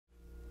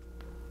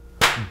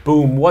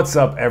Boom, what's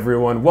up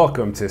everyone?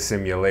 Welcome to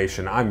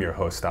Simulation. I'm your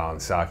host Alan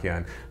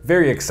Sakyan.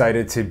 Very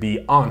excited to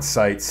be on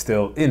site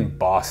still in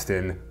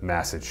Boston,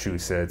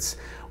 Massachusetts.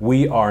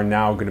 We are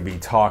now going to be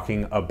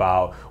talking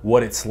about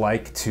what it's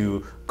like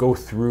to go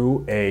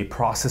through a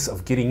process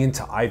of getting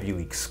into Ivy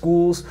League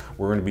schools.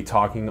 We're going to be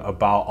talking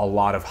about a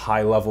lot of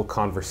high-level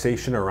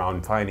conversation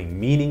around finding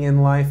meaning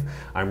in life.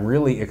 I'm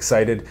really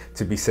excited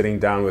to be sitting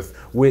down with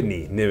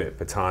Whitney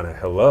Nimitpattana.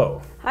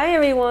 Hello. Hi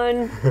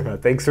everyone.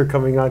 Thanks for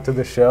coming on to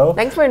the show.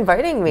 Thanks for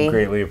inviting me.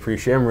 Greatly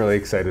appreciate it. I'm really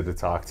excited to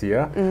talk to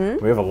you.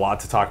 We have a lot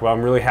to talk about.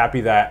 I'm really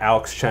happy that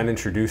Alex Chen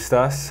introduced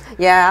us.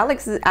 Yeah,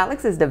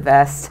 Alex is the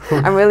best.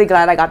 I'm really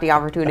glad I got the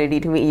opportunity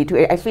to meet you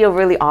too. I feel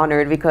really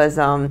honored because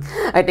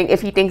I think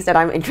if he thinks that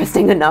I'm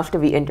interesting enough to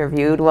be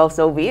interviewed, well,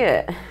 so be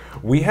it.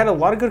 We had a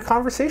lot of good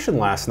conversation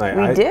last night.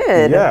 We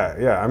did.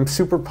 Yeah. I'm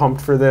super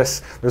pumped for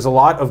this. There's a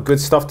lot of good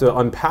stuff to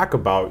unpack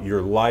about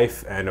your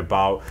life and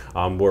about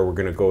where we're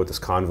going to go with this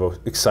convo.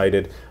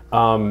 Excited.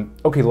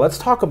 Okay, let's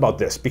talk about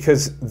this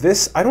because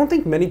I don't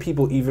think many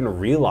people even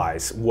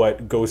realize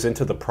what goes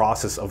into the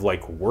process of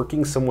like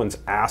working someone's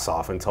ass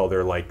off until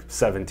they're like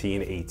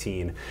 17,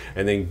 18,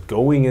 and then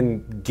going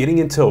and getting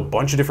into a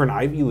bunch of different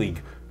Ivy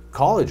League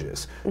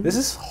colleges. This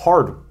is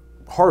hard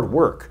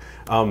work.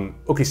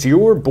 Okay, so you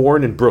were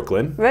born in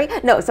Brooklyn,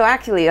 right? No, so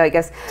actually, I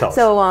guess. Tell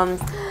so,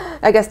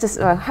 I guess just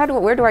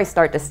where do I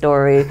start the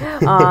story?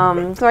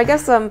 So I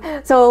guess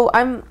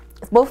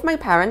both my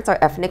parents are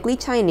ethnically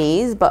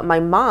Chinese, but my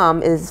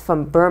mom is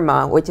from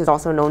Burma, which is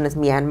also known as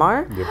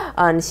Myanmar,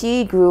 and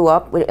she grew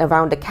up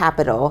around the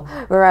capital,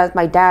 whereas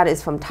my dad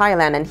is from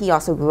Thailand, and he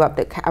also grew up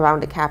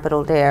around the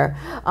capital there.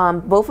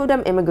 Both of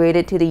them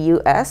immigrated to the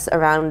U.S.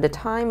 around the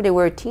time they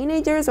were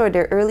teenagers or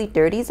their early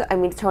 30s, I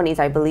mean 20s,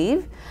 I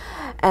believe.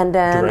 And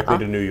then directly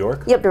to New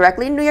York? Yep,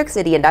 directly in New York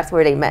City, and that's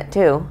where they met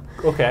too.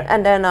 Okay.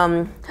 And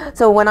then,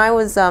 so when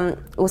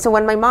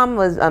my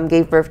mom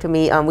gave birth to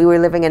me, we were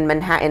living in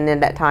Manhattan at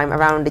that time,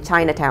 around the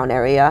Chinatown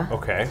area.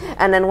 Okay.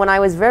 And then when I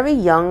was very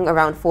young,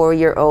 around 4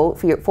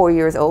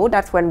 years old,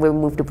 that's when we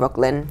moved to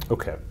Brooklyn.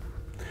 Okay.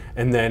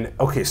 And then,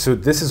 okay, so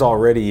this is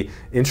already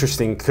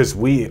interesting because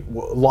a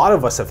lot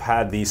of us have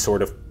had these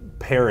sort of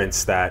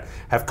parents that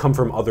have come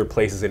from other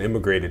places and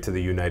immigrated to the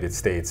United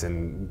States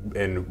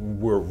and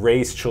were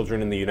raised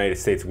children in the United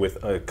States with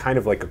a kind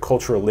of like a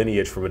cultural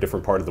lineage from a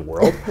different part of the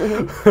world.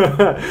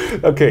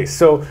 Okay,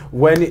 so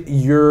when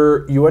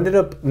you ended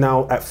up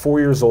now at 4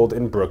 years old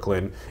in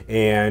Brooklyn,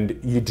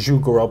 and did you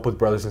grow up with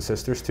brothers and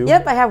sisters too?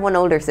 Yep, I have one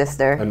older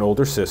sister. An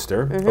older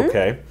sister,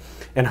 okay.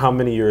 And how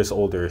many years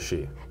older is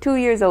she? 2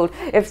 years old.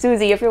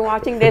 Susie, if you're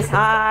watching this,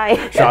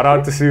 hi. Shout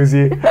out to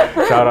Susie.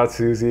 Shout out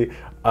Susie.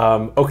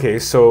 Okay,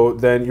 so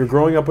then you're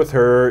growing up with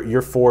her,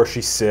 you're 4,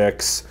 she's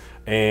 6,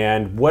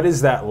 and what is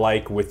that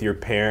like with your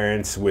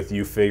parents, with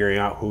you figuring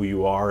out who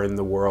you are in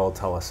the world?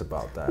 Tell us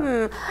about that.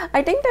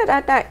 I think that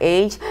at that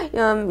age,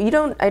 you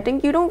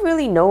don't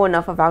really know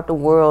enough about the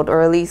world,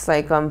 or at least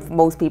like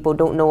most people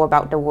don't know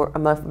about the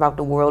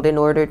world in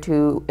order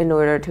to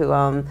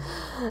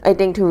I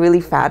think to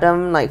really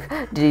fathom like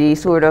the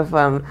sort of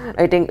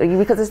I think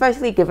because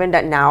especially given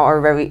that now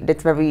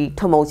it's very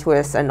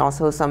tumultuous and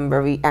also some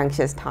very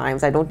anxious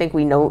times. I don't think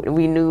we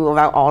knew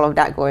about all of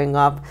that growing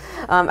up.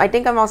 I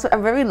think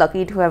I'm very lucky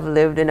to have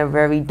lived in a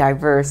very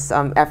diverse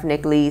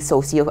ethnically,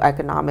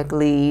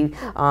 socioeconomically,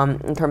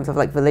 in terms of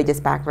like religious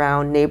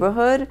background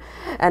neighborhood,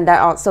 and that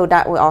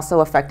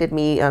also affected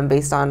me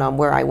based on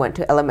where I went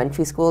to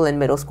elementary school and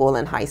middle school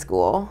and high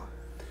school.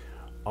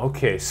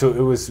 Okay, so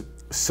it was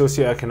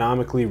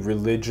socioeconomically,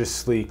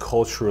 religiously,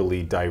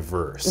 culturally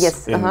diverse.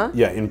 Yes.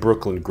 Yeah, in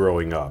Brooklyn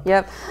growing up.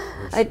 Yep.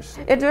 It's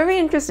very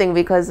interesting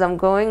because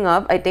growing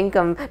up, I think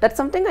that's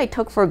something I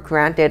took for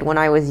granted when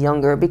I was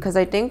younger, because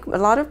I think a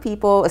lot of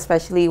people,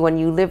 especially when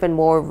you live in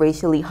more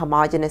racially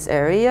homogenous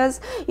areas,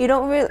 you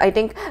don't really, I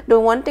think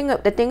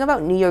the thing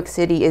about New York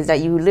City is that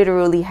you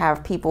literally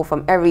have people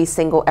from every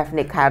single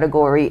ethnic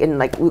category in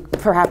like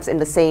perhaps in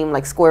the same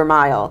like square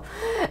mile.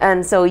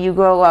 And so you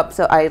grow up,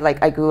 so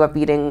I grew up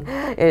eating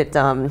it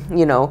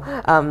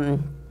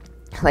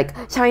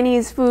like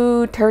Chinese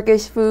food,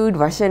 Turkish food,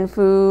 Russian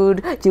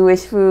food,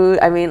 Jewish food.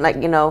 I mean, like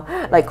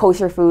like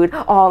kosher food,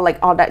 all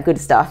that good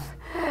stuff.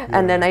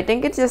 And then I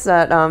think it's just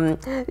that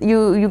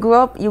you grew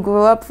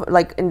up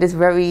like in this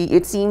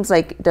it seems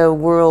like the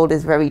world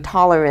is very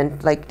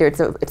tolerant, like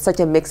it's such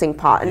a mixing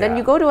pot, and then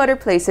you go to other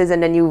places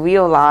and then you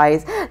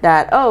realize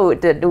that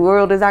the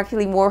world is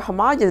actually more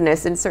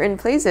homogeneous in certain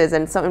places,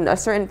 and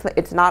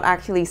it's not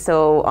actually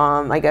so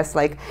I guess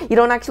like you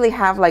don't actually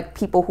have like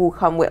people who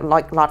come with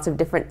like lots of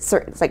different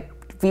certain like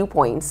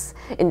viewpoints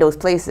in those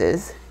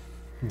places.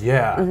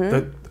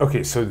 Yeah.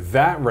 Okay, so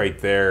that right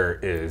there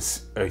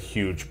is a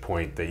huge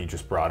point that you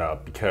just brought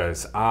up,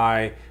 because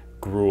I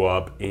grew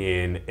up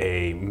in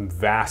a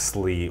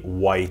vastly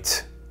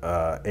white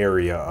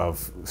area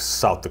of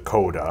South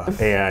Dakota,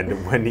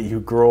 and when you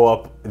grow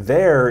up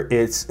there,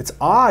 it's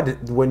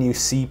odd when you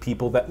see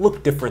people that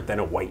look different than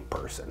a white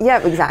person. Yeah,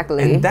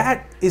 exactly. And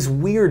that is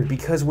weird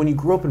because when you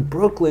grow up in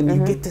Brooklyn,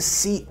 you get to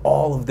see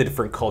all of the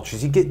different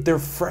cultures. You get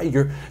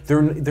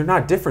they're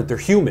not different. They're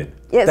human.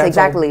 Yes, That's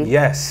exactly. all,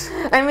 yes.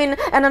 I mean,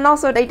 and then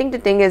also I think the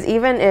thing is,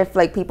 even if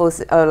like people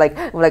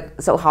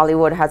so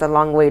Hollywood has a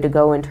long way to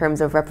go in terms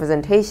of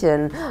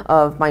representation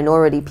of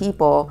minority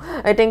people.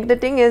 I think the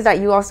thing is that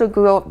you also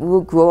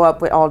will grow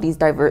up with all these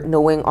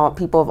knowing all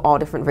people of all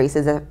different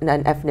races and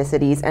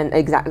ethnicities, and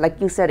like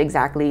you said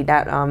exactly,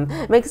 that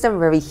makes them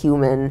very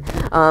human.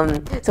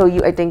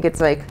 I think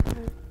it's like,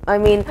 I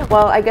mean,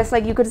 well, I guess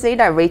like you could say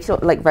that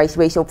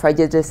racial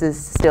prejudices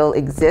still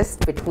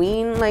exist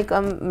between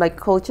like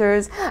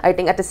cultures. I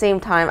think at the same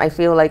time, I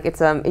feel like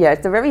it's a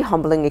very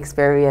humbling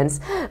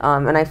experience,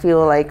 and I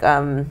feel like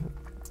I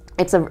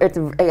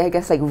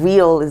guess like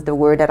real is the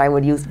word that I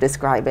would use to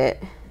describe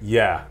it.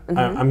 Yeah,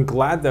 I'm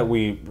glad that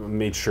we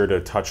made sure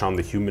to touch on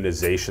the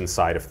humanization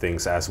side of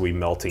things. As we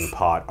melting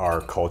pot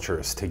our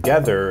cultures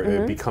together,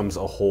 it becomes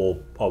a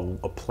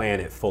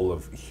planet full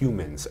of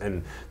humans,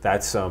 and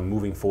that's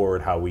moving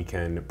forward. How we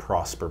can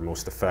prosper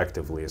most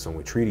effectively is when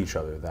we treat each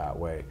other that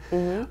way.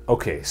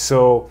 Okay,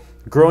 so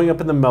growing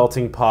up in the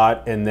melting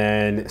pot, and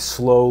then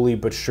slowly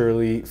but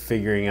surely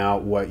figuring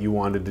out what you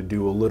wanted to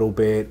do a little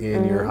bit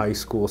in your high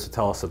school. So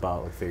tell us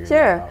about like figuring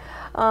that out.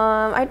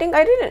 I think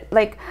I didn't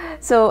like,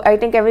 so I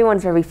think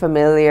everyone's very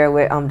familiar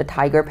with the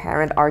tiger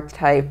parent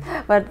archetype,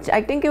 but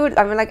I think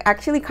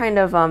actually kind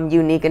of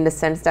unique in the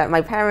sense that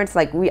my parents,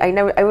 like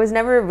I was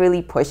never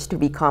really pushed to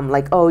become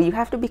like, oh, you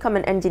have to become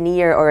an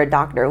engineer or a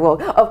doctor.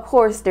 Well, of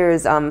course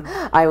there's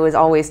I was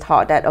always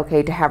taught that,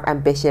 okay, to have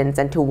ambitions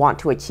and to want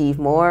to achieve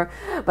more,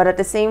 but at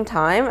the same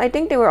time I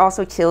think they were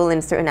also chill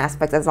in certain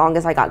aspects. As long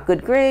as I got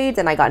good grades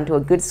and I got into a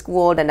good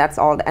school, then that's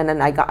all, and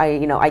then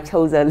I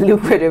chose a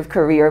lucrative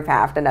career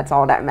path, and that's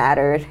all that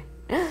mattered.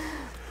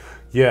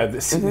 Yeah,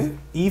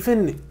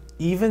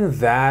 even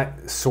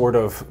that sort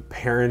of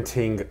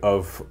parenting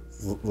of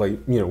like,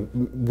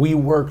 we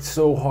worked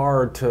so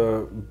hard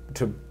to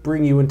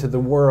bring you into the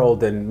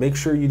world and make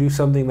sure you do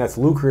something that's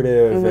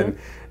lucrative,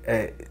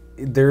 and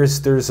there's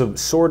a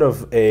sort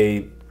of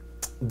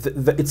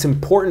it's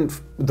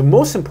important. The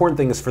most important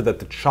thing is that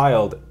the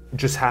child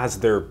just has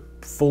their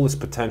fullest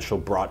potential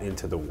brought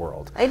into the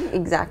world.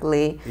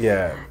 Exactly.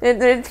 Yeah.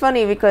 It's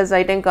funny because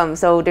I think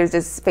so there's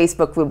this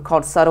Facebook group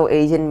called Subtle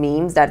Asian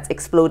Memes that's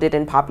exploded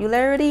in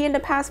popularity in the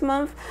past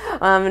month,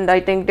 and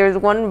I think there's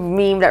one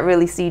meme that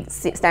really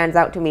stands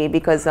out to me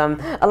because a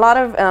lot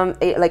of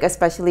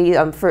especially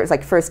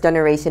first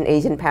generation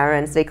Asian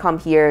parents, they come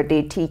here,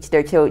 they teach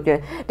their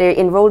children, they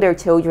enroll their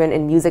children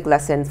in music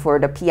lessons for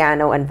the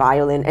piano and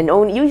violin, and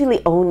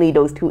usually only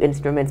those two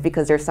instruments,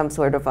 because there's some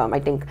sort of I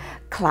think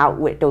clout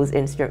with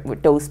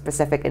those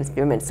specific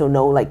instruments, so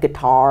no like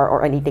guitar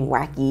or anything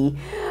wacky,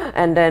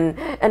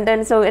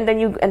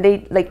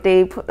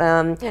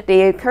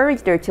 they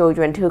encourage their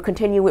children to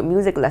continue with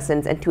music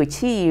lessons and to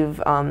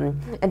achieve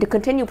and to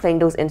continue playing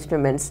those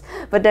instruments.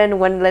 But then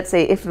when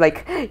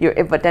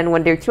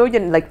when their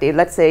children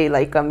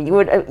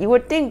you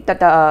would think that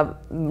the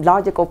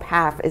logical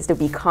path is to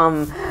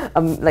become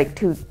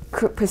to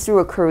pursue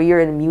a career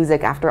in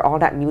music after all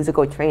that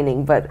musical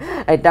training, but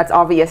that's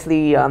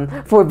obviously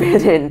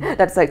forbidden.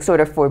 That's like sort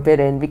of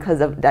forbidden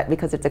because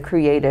it's a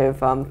creative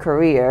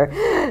career.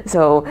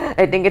 So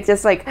I think it's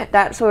just like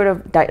that sort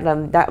of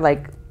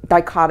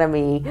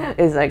dichotomy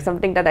is like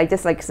something that I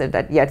just like said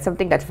that it's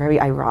something that's very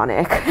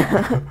ironic.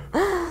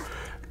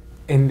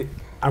 And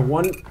I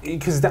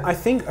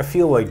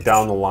feel like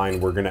down the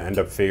line we're going to end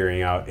up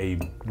figuring out a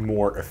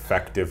more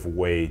effective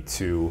way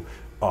to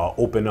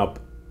open up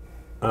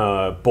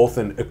both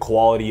an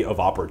equality of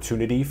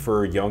opportunity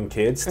for young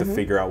kids to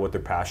figure out what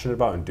they're passionate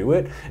about and do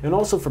it, and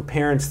also for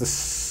parents to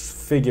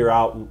figure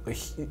out,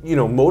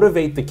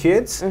 motivate the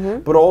kids,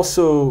 but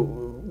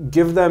also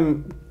give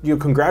them,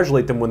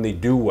 congratulate them when they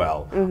do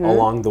well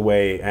along the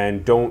way,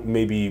 and don't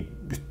maybe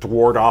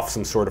thwart off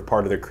some sort of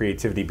part of their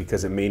creativity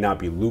because it may not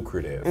be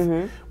lucrative.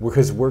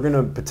 Because we're going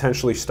to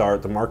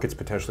the market's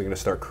potentially going to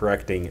start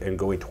correcting and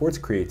going towards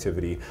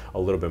creativity a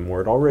little bit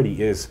more. It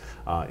already is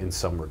in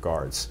some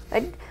regards.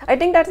 I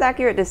think that's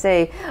accurate to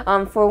say.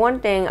 For one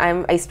thing,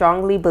 I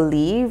strongly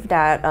believe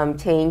that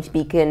change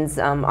begins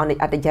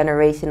at the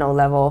generational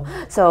level.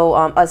 So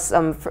us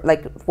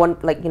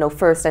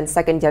first and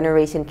second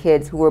generation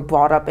kids who were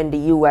brought up in the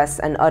U.S.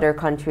 and other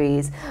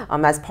countries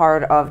as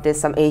part of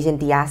this Asian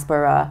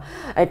diaspora,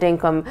 I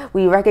think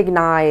we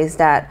recognize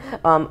that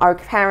our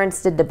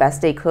parents did the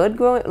best they could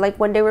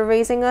when they were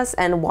raising us,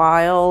 and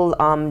while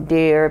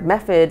their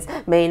methods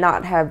may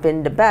not have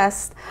been the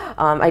best,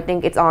 I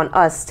think it's on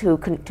us to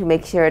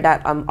make sure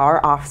that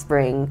our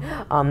offspring,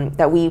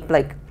 that we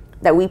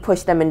that we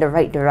push them in the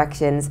right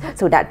directions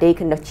so that they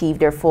can achieve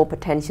their full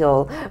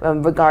potential,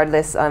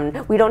 regardless.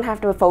 We don't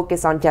have to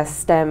focus on just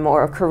STEM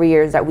or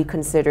careers that we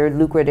consider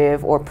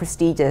lucrative or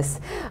prestigious.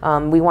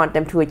 We want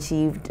them to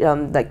achieve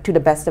like to the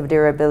best of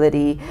their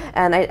ability.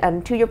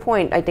 And to your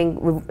point, I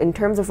think in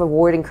terms of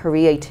rewarding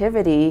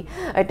creativity,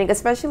 I think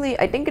especially,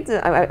 I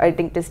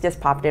think this just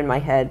popped in my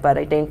head, but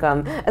I think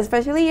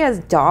especially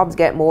as jobs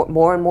get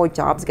more and more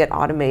jobs get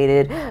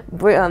automated,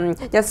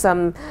 just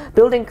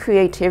building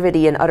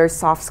creativity and other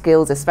soft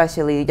skills,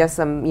 especially just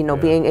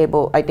being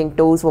able, I think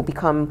those will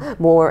become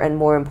more and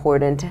more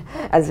important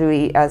as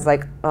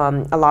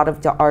a lot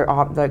of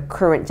the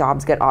current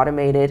jobs get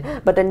automated.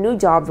 But the new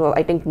jobs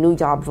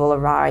will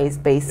arise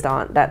based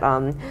on that,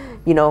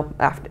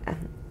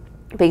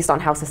 based on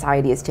how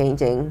society is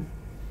changing.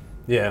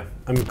 Yeah,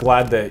 I'm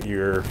glad that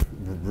you're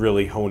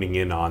really honing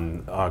in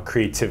on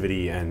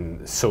creativity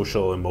and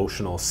social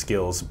emotional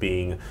skills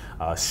being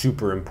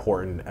super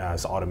important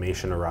as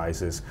automation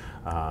arises.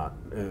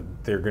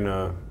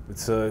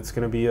 It's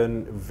gonna be a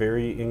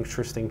very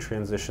interesting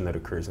transition that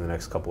occurs in the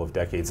next couple of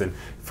decades. And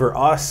for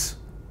us,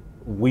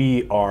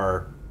 we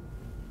are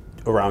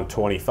around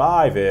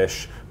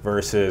 25-ish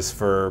versus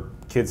for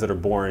kids that are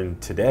born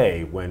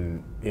today,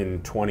 when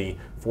in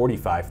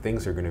 2045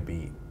 things are going to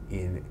be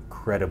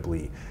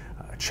incredibly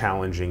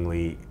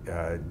challengingly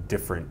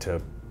different.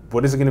 To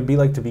what is it going to be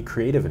like to be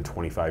creative in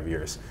 25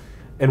 years,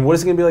 and what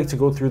is it going to be like to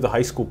go through the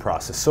high school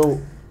process? So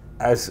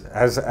as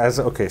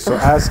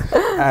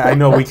I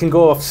know we can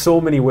go off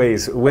so many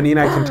ways. Whitney and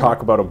I can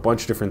talk about a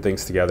bunch of different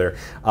things together.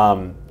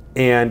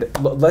 And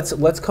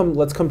let's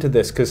come to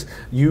this, because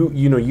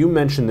you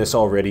mentioned this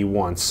already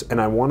once,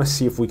 and I want to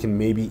see if we can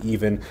maybe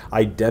even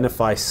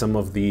identify some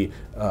of the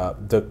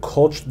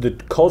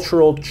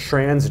cultural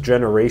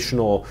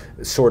transgenerational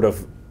sort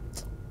of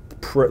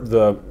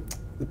the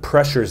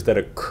pressures that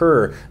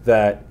occur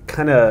that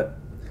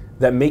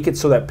make it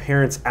so that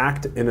parents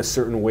act in a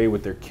certain way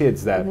with their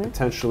kids that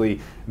potentially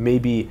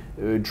maybe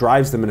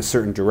drives them in a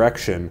certain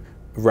direction,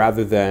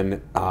 rather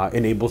than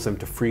enables them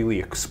to freely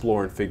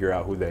explore and figure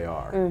out who they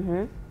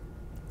are.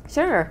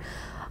 Sure.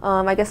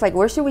 I guess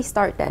where should we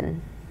start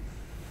then?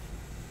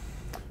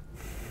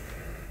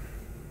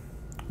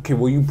 Okay.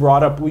 Well, you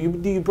brought up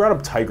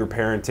tiger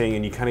parenting,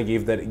 and you kind of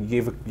gave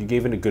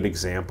it a good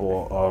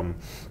example.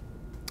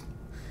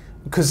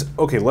 Because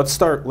let's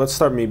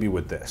start maybe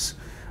with this.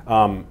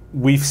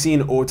 We've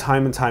seen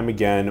time and time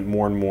again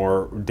more and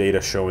more data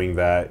showing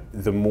that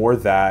the more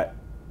that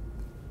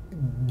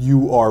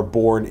you are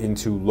born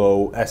into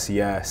low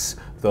SES,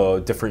 the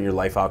different your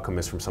life outcome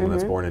is from someone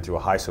that's born into a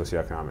high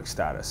socioeconomic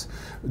status.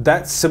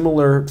 That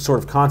similar sort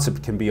of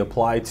concept can be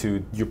applied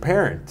to your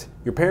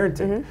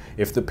parenting.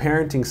 If the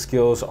parenting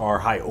skills are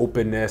high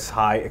openness,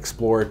 high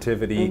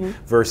explorativity,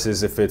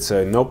 versus if it's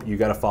nope, you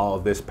got to follow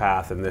this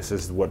path and this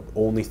is what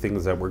only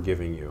things that we're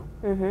giving you.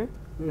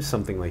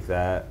 Something like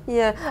that.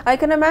 Yeah, I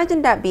can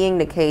imagine that being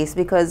the case,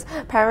 because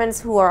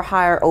parents who are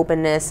higher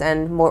openness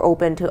and more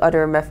open to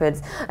other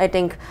methods, I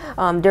think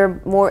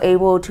they're more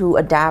able to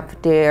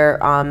adapt their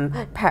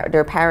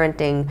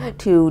parenting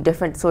to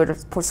different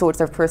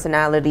sorts of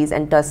personalities,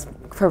 and thus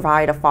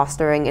provide a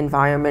fostering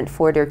environment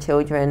for their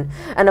children.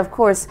 And of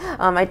course,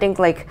 I think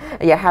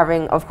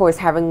having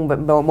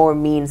more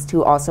means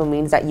too also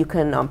means that you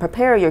can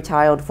prepare your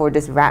child for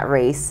this rat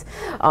race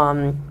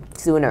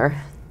sooner.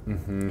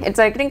 It's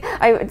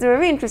it's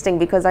very interesting,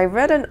 because I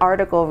read an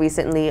article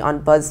recently on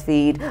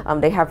BuzzFeed.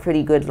 They have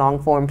pretty good long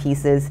form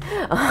pieces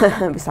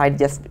besides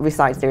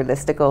their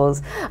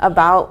listicles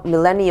about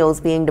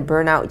millennials being the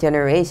burnout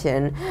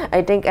generation.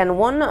 I think, and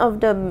one of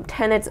the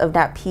tenets of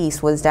that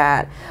piece was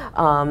that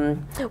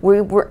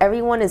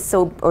everyone is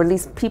so, or at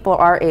least people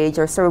our age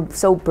are so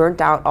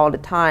burnt out all the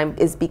time,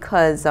 is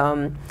because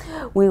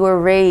we were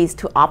raised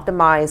to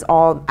optimize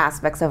all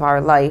aspects of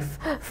our life,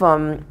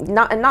 from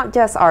not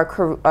just our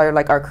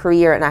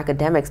career and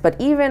academics, but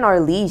even our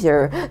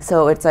leisure.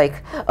 So it's things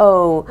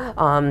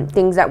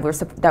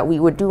that we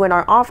would do in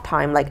our off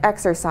time, like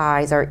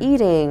exercise or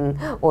eating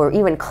or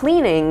even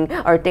cleaning,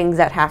 are things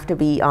that have to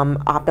be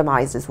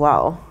optimized as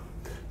well.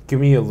 Give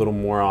me a little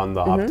more on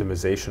the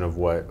optimization of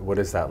what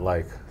is that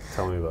like?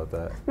 Tell me about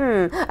that.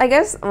 I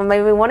guess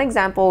maybe one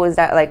example is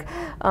that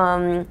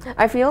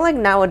I feel like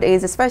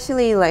nowadays,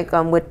 especially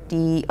with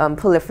the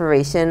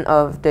proliferation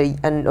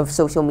of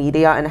social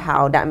media and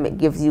how that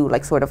gives you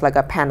sort of a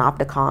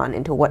panopticon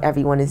into what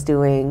everyone is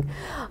doing.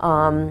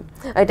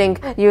 I think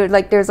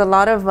there's a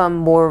lot of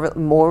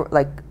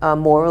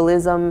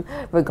moralism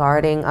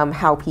regarding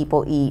how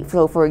people eat.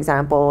 So for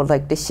example,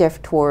 the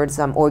shift towards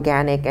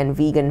organic and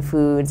vegan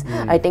foods.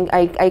 I think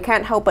I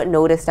can't help but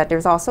notice that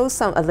there's also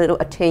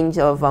a tinge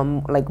of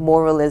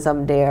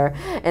moralism there,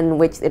 in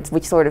which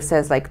sort of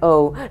says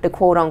the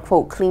quote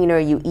unquote cleaner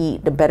you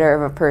eat, the better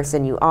of a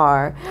person you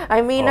are.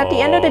 I mean, at the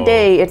end of the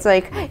day, it's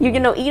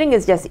eating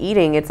is just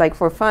eating. It's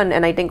for fun,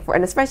 and I think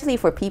and especially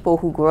for people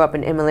who grew up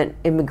in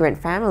immigrant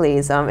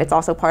families, it's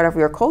also part of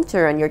your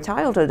culture and your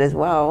childhood as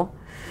well.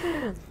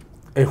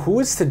 And who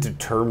is to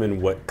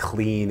determine what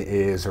clean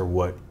is or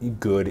what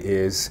good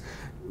is?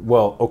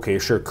 well, okay,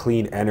 sure,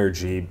 clean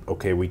energy.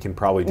 Okay, we can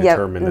probably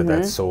determine that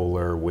that's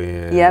solar,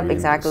 wind.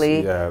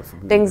 Exactly.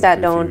 Things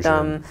that don't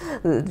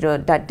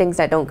things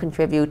that don't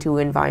contribute to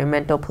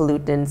environmental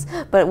pollutants.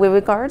 But with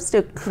regards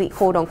to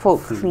quote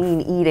unquote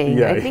clean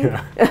eating, I think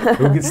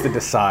who gets to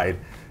decide?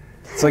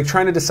 It's like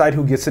trying to decide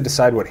who gets to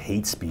decide what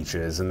hate speech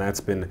is, and that's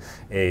been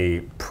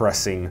a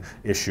pressing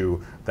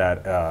issue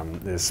that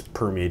is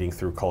permeating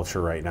through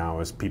culture right now,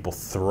 is people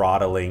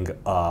throttling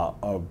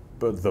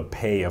the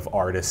pay of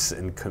artists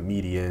and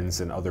comedians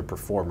and other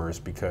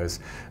performers because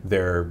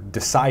they're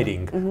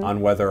deciding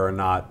on whether or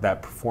not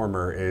that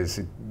performer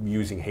is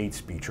using hate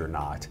speech or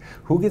not.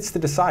 Who gets to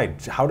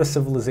decide? How does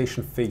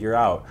civilization figure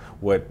out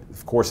what,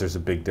 of course there's a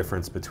big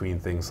difference between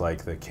things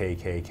like the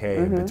KKK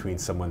and between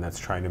someone that's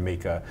trying to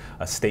make a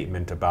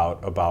statement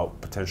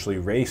about potentially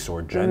race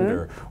or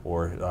gender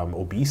or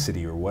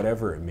obesity or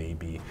whatever it may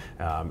be.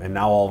 And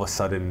now all of a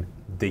sudden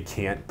they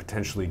can't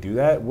potentially do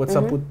that. What's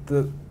up with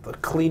the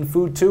clean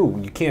food too?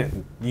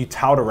 You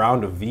tout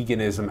around a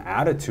veganism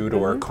attitude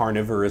or a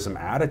carnivorism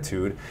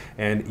attitude,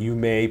 and you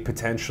may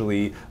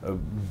potentially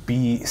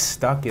be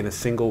stuck in a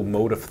single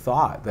mode of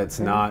thought that's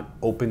not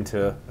open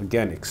to,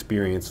 again,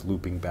 experience,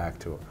 looping back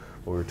to what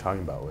we were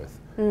talking about with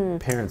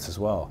parents as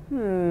well.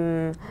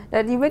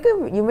 That you make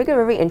a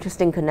very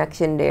interesting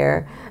connection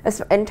there.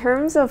 In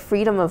terms of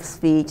freedom of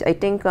speech, I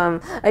think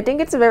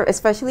it's very,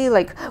 especially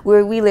like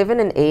where we live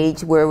in an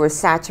age where we're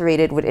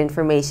saturated with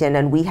information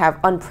and we have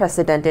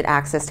unprecedented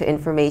access to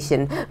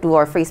information through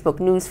our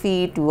Facebook news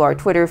feed, through our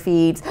Twitter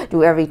feeds,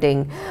 through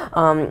everything.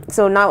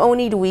 So not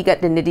only do we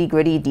get the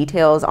nitty-gritty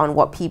details on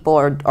what people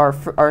are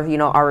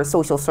our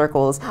social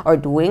circles are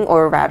doing,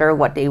 or rather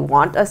what they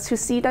want us to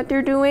see that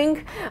they're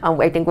doing.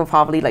 I think we'll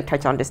probably like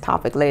touch on this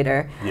topic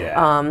later.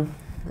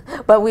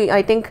 But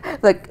I think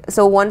like,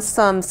 so once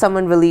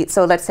someone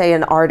so let's say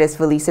an artist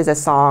releases a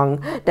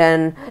song,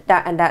 then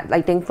that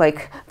I think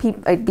like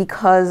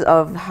because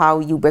of how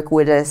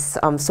ubiquitous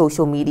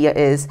social media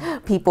is,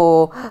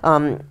 people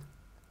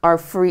are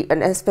free,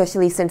 and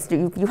especially since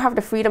you have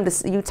the freedom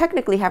you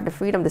technically have the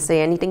freedom to say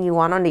anything you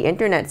want on the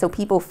internet, so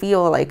people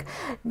feel like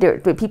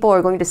people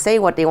are going to say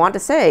what they want to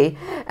say.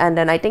 And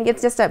then I think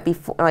it's just that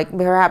before, like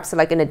perhaps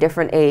like in a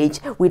different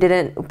age, we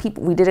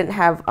didn't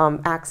have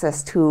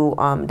access to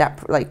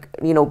that, like,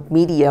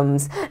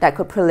 mediums that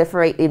could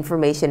proliferate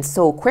information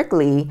so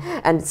quickly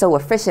and so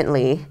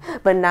efficiently.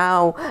 But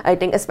now I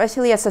think,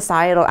 especially as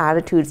societal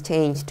attitudes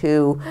change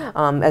too,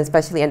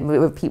 especially in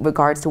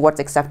regards to what's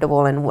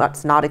acceptable and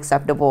what's not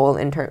acceptable so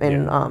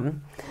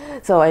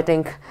I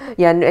think,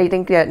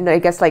 I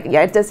guess like,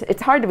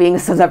 it's hard being a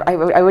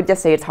celebrity. I would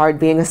just say it's hard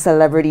being a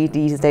celebrity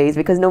these days,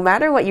 because no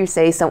matter what you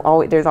say,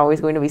 there's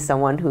always going to be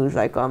someone who's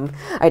like,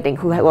 I think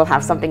who will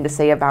have something to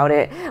say about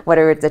it,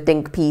 whether it's a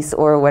think piece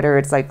or whether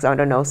it's like, I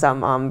don't know,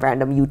 some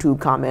random YouTube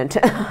comment.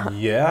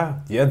 Yeah,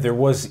 there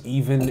was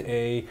even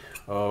a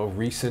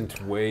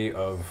recent way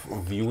of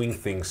viewing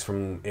things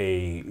from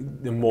a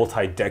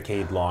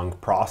multi-decade long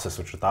process,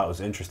 which I thought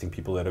was interesting.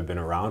 People that have been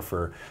around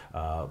for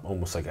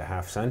almost like a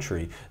half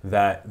century,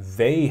 that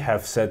they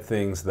have said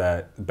things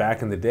that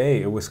back in the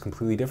day it was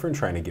completely different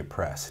trying to get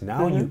press.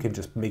 Now you can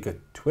just make a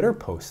Twitter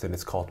post and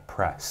it's called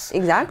press.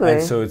 Exactly.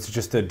 And so it's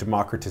just a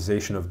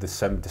democratization of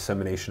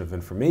dissemination of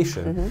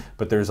information,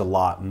 but there's a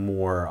lot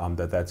more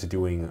that's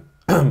doing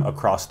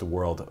across the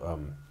world.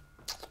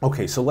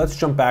 Okay, so let's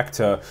jump back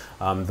to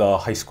the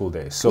high school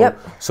days. So,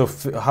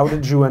 how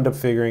did you end up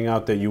figuring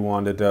out that you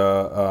wanted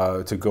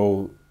to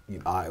go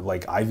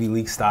like Ivy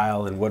League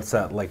style, and what's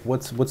that like?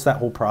 What's that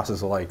whole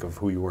process like of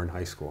who you were in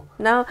high school?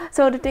 Now,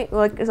 so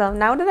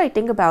now that I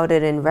think about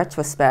it in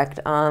retrospect,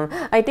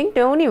 I think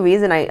the only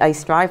reason I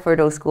strive for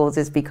those schools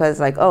is because,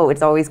 like, oh,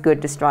 it's always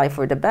good to strive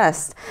for the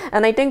best.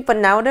 And I think, but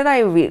now that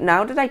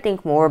I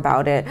think more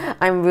about it,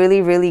 I'm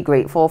really, really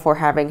grateful for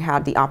having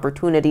had the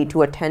opportunity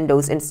to attend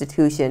those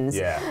institutions.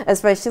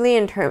 Especially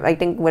in terms, I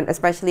think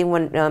especially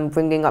when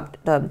bringing up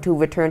to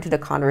return to the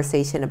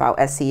conversation about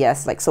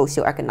SES, like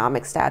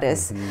socioeconomic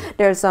status.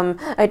 There's some,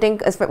 I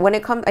think, when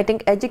it comes, I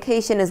think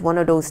education is one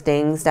of those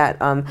things that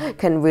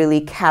can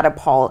really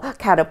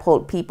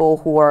catapult people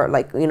who are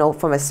like,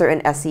 from a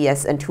certain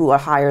SES into a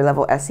higher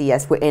level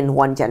SES within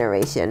one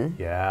generation.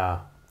 Yeah,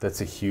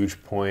 that's a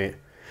huge point.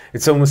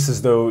 It's almost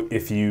as though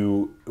if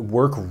you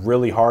work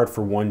really hard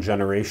for one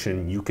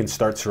generation, you can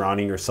start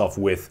surrounding yourself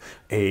with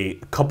a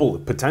couple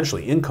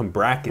potentially income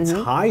brackets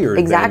higher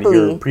than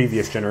your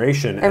previous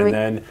generation, and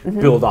then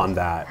build on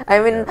that.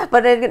 I mean,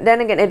 but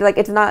then again,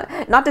 it's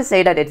not to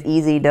say that it's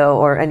easy though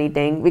or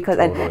anything, because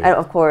totally.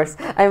 Of course,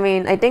 I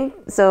mean, I think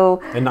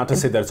so. And not to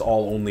say that it's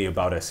all only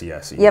about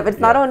SES. Yeah, but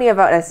it's not only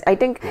about us. I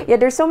think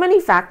there's so many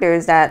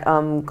factors that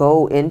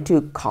go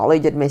into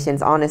college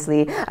admissions.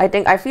 Honestly,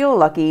 I feel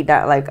lucky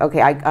that, like,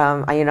 okay, I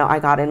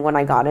got in when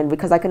I got in,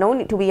 because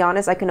to be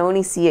honest, I can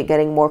only see it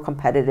getting more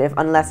competitive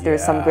unless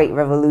there's some great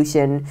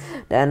revolution.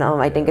 Then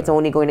I think it's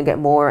only going to get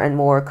more and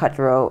more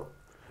cutthroat.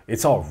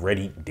 It's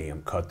already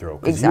damn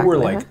cutthroat, because you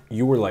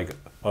were like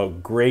a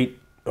great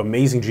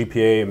amazing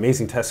GPA,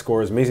 amazing test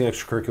scores, amazing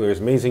extracurriculars,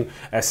 amazing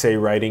essay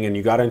writing, and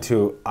you got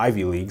into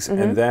Ivy Leagues.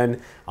 And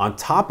then on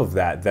top of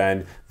that,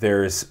 then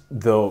there's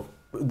the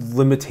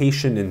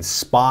limitation in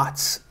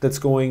spots that's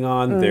going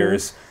on.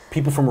 There's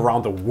people from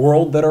around the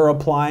world that are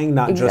applying,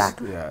 not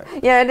Exactly. just...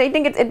 Yeah, and I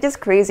think it's just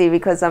crazy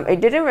because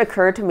it didn't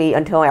occur to me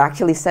until I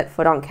actually set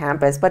foot on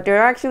campus. But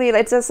they're actually,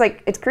 it's just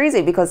like, it's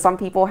crazy because some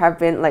people have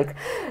been like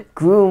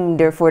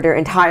groomed for their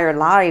entire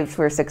lives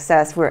for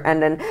success.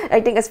 And then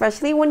I think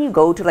especially when you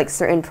go to like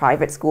certain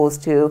private schools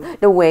too,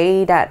 the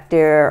way that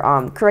their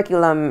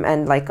curriculum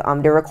and like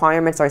their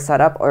requirements are set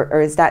up, or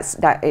is that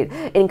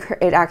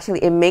it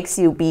actually, it makes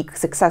you be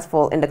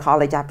successful in the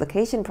college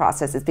application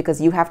process, is because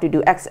you have to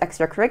do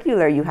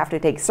extracurricular, you have to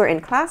take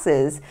certain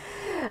classes,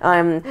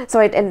 and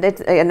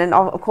then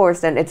of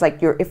course then it's like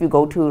if you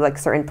go to like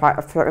certain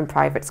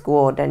private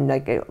school, then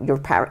like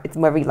it's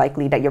very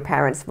likely that your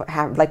parents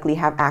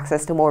have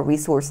access to more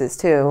resources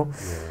too.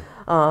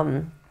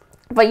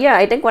 But yeah,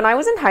 I think when I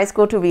was in high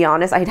school, to be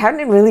honest, I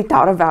hadn't really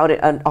thought about it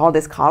and all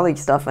this college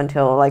stuff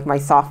until like my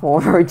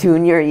sophomore or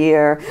junior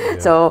year.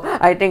 So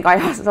I think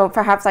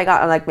perhaps I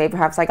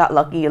got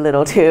lucky a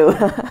little too.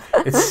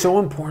 It's so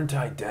important to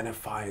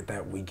identify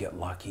that we get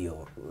lucky.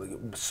 We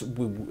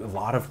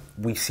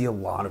see a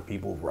lot of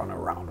people run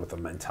around with a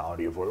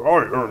mentality of like,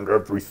 I earned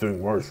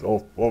everything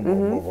myself, blah, blah,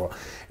 blah, blah.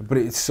 But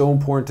it's so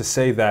important to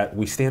say that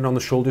we stand on the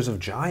shoulders of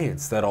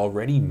giants that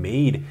already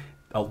made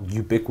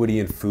ubiquity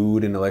in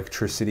food and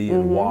electricity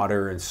and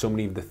water and so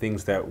many of the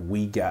things that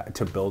we get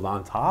to build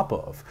on top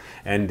of.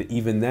 And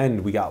even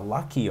then, we got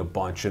lucky a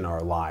bunch in our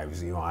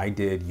lives. You know, I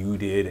did, you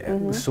did,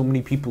 and so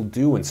many people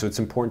do. And so it's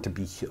important to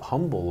be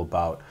humble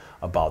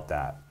about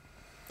that.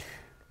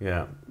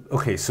 Yeah.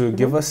 Okay. So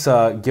give us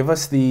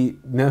the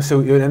So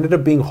it ended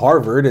up being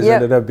Harvard. It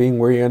ended up being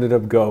where you ended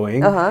up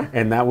going,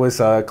 and that was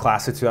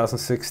class of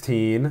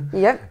 2016.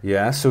 Yep.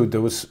 Yeah. So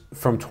there was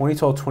from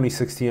 2012 to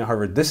 2016 at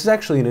Harvard. This is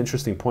actually an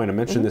interesting point. I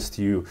mentioned this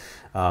to you,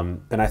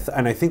 and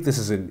I think this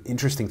is an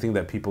interesting thing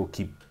that people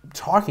keep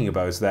talking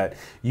about, is that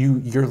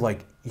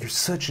you're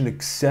such an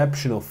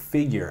exceptional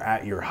figure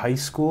at your high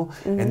school,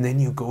 and then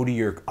you go to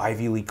your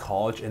Ivy League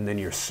college, and then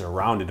you're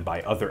surrounded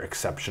by other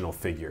exceptional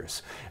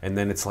figures, and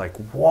then it's like,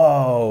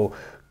 whoa,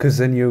 because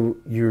then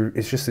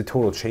it's just a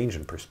total change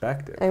in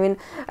perspective. I mean,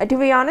 to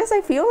be honest,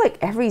 I feel like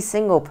every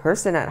single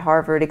person at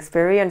Harvard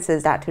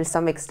experiences that to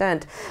some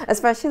extent,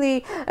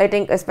 especially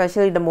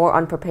the more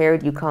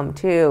unprepared you come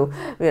to,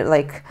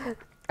 like,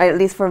 at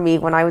least for me,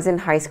 when I was in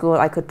high school,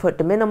 I could put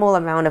the minimal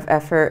amount of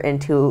effort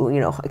into,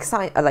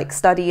 like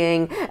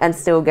studying and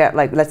still get,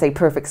 like, let's say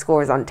perfect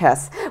scores on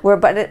tests.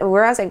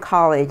 Whereas in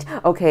college,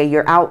 okay,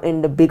 you're out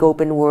in the big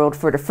open world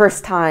for the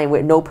first time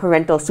with no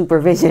parental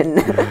supervision.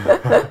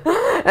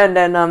 And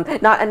then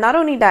not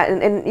only that,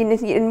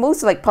 in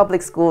most like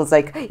public schools,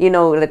 like,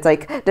 it's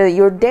like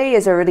your day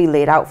is already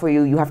laid out for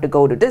you. You have to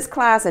go to this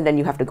class, and then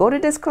you have to go to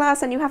this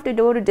class, and you have to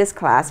go to this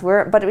class.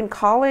 But in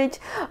college,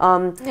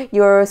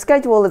 your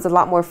schedule is a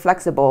lot more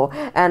flexible,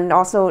 and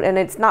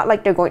it's not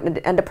like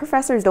and the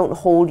professors don't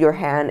hold your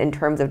hand in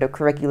terms of the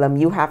curriculum.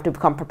 You have to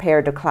come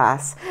prepared to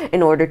class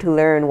in order to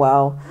learn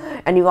well,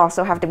 and you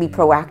also have to be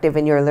proactive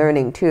in your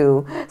learning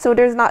too. So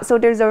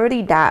there's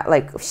already that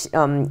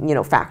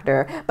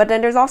factor. But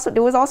then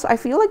I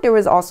feel like there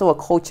was also a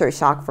culture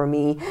shock for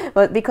me,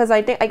 but because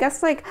I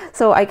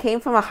came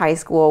from a high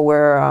school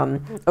where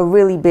a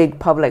really big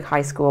public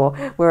high school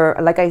where,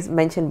 like I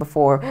mentioned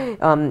before,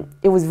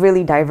 it was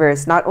really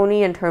diverse, not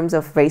only in terms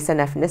of race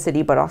and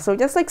ethnicity, but also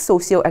just like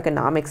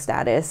socioeconomic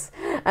status.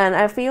 And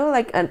I feel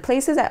like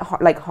places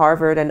like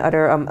Harvard and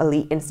other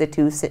elite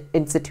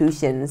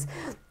institutions,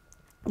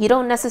 you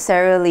don't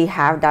necessarily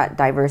have that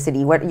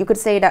diversity. What you could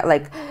say that,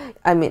 like,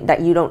 I mean,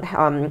 that you don't,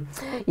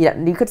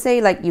 you could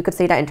say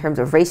that in terms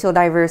of racial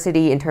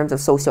diversity, in terms of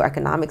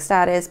socioeconomic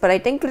status. But I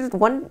think there's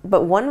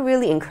one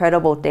really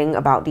incredible thing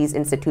about these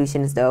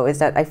institutions, though, is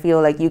that I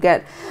feel like you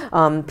get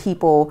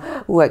people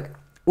who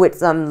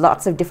with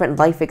lots of different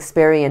life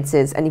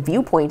experiences and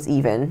viewpoints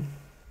even.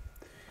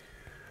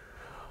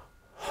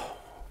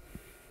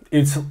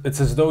 It's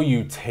as though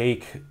you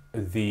take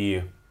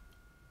the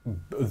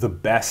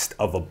best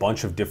of a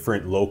bunch of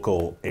different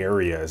local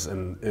areas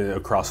and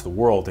across the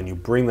world, and you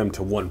bring them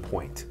to one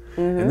point.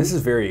 And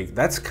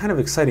that's kind of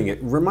exciting. It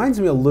reminds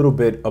me a little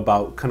bit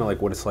about kind of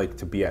like what it's like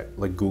to be at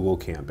like Google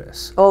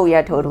campus. Oh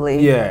yeah,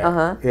 totally.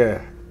 Yeah.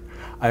 Yeah.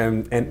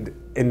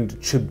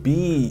 And to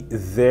be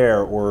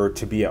there, or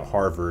to be at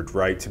Harvard,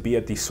 right? To be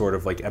at these sort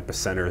of like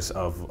epicenters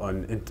of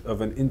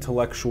an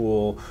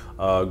intellectual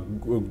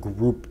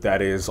group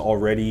that is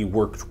already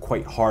worked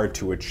quite hard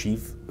to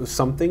achieve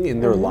something in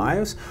their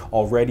lives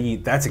already,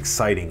 that's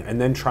exciting. And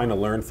then trying to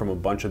learn from a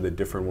bunch of the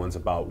different ones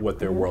about what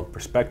their world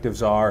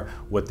perspectives are,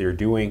 what they're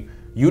doing.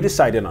 you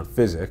decided on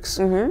physics,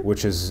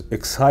 which is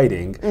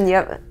exciting.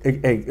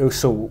 Yep.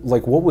 So,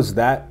 like, what was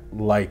that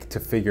like to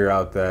figure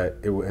out that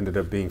it ended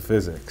up being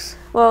physics?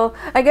 Well,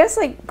 I guess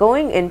like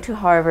going into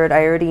Harvard,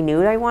 I already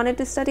knew I wanted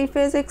to study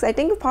physics. I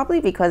think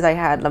probably because I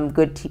had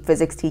good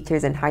physics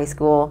teachers in high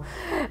school,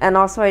 and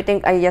also I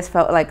think I just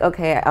felt like,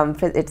 okay,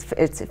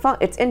 it's fun,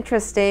 it's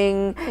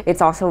interesting.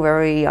 It's also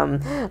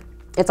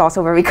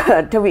very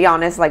good, to be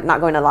honest. Like,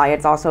 not going to lie,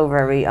 it's also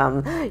very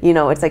you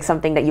know, it's like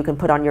something that you can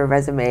put on your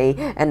resume,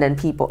 and then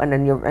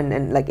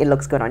like it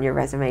looks good on your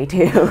resume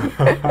too.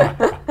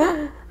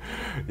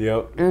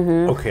 Yep.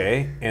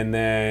 Okay. And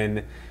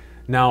then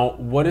now,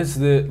 what is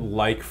it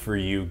like for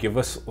you? Give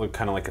us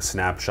kind of like a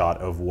snapshot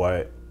of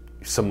what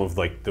some of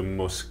like the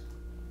most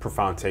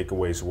profound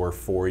takeaways were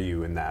for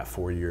you in that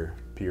 4-year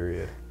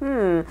period.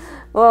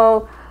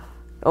 Well,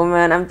 oh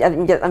man,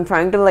 I'm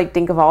trying to like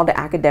think of all the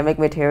academic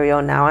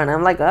material now, and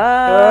I'm like, and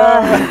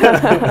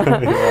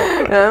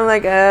I'm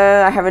like,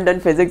 I haven't done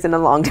physics in a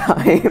long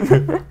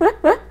time.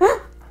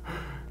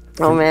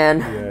 Oh man.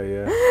 Yeah.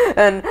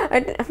 And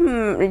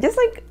just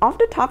like off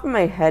the top of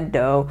my head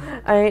though,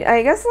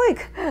 I guess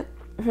like,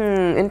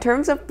 in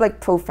terms of like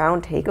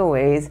profound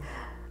takeaways,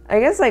 I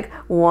guess like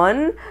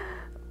for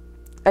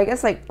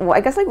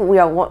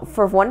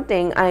one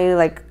thing, I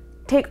like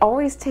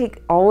always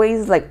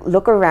like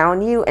look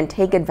around you and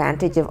take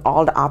advantage of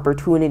all the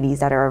opportunities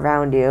that are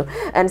around you.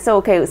 And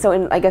so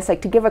I guess like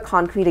to give a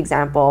concrete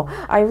example,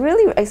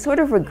 I sort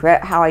of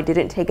regret how I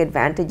didn't take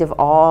advantage of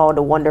all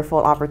the wonderful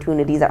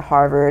opportunities at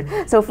Harvard.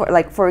 So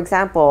for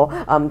example,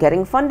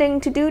 getting funding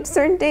to do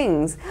certain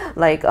things,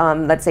 like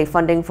let's say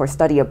funding for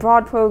study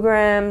abroad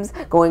programs,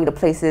 going to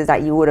places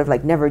that you would have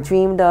like never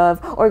dreamed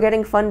of, or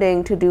getting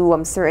funding to do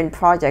certain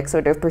projects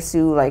or to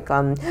pursue like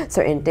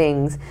certain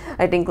things.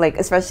 I think like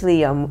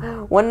especially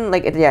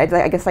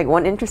I guess like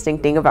one interesting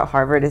thing about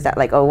Harvard is that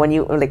like, when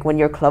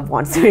your club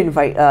wants to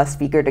invite a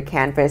speaker to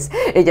campus,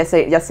 it just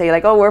say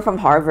like, oh, we're from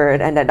Harvard,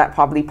 and that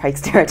probably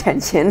pikes their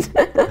attention.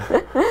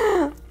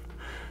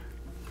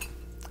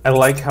 I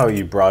like how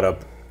you brought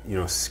up,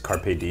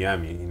 carpe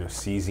diem,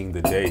 seizing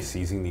the day,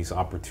 seizing these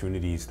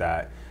opportunities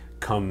that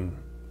come,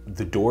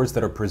 the doors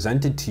that are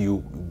presented to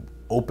you,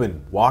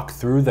 open, walk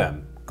through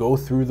them, go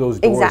through those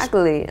doors.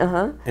 Exactly.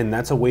 And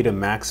that's a way to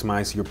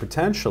maximize your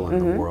potential in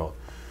the world.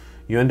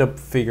 You end up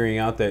figuring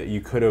out that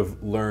you could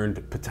have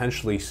learned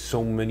potentially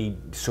so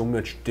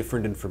much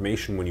different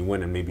information when you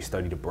went and maybe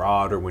studied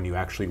abroad, or when you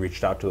actually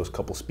reached out to those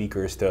couple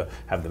speakers to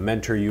have them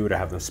mentor you, to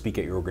have them speak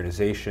at your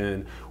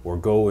organization, or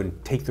go and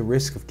take the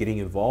risk of getting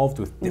involved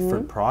with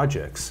different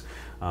projects.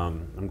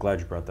 I'm glad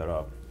you brought that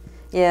up.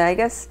 Yeah, I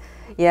guess.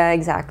 Yeah,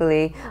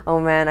 exactly. Oh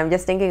man, I'm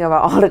just thinking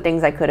about all the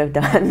things I could have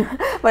done.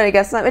 But I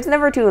guess it's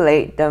never too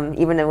late,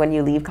 even when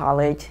you leave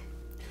college.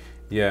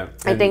 Yeah,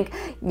 I think,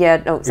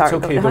 yeah, oh, sorry.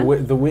 It's okay,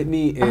 the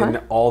Whitney in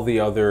all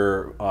the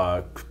other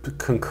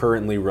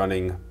concurrently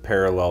running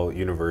parallel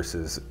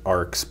universes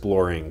are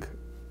exploring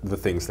the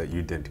things that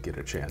you didn't get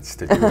a chance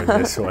to do in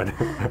this one.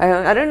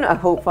 I don't know, I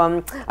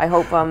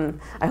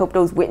hope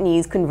those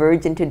Whitneys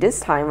converge into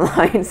this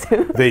timeline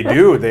soon. They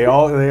do,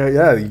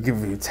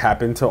 you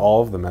tap into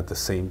all of them at the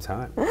same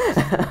time.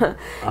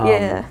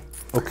 Yeah.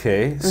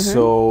 Okay,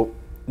 so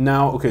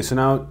now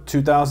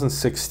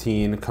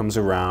 2016 comes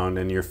around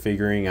and you're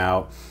figuring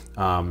out,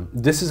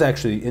 this is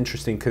actually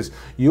interesting because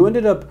you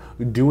ended up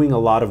doing a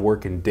lot of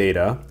work in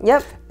data.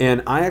 Yep.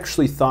 And I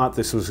actually thought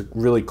this was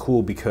really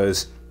cool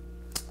because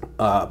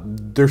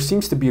there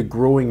seems to be a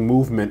growing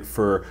movement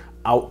for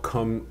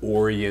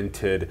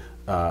outcome-oriented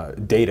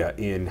data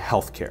in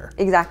healthcare.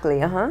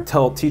 Exactly.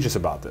 Teach us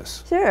about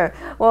this. Sure.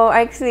 Well,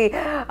 actually,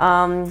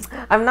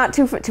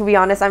 to be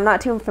honest, I'm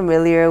not too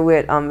familiar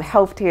with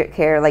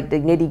healthcare, like the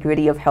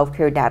nitty-gritty of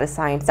healthcare data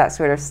science, that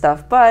sort of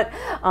stuff. But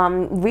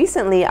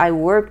recently, I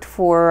worked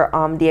for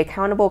the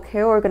Accountable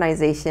Care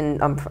Organization,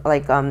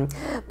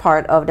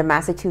 part of the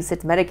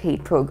Massachusetts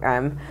Medicaid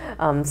program.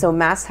 So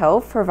Mass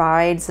Health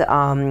provides,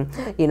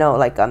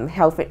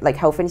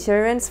 health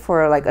insurance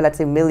for let's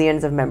say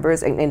millions of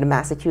members in the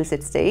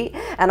Massachusetts state.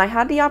 And I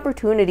had the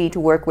opportunity to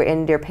work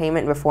within their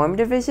payment reform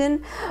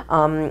division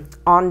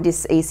on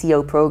this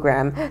ACO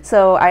program.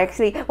 So I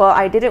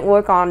didn't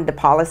work on the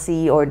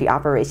policy or the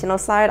operational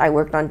side. I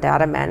worked on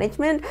data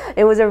management.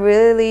 It was a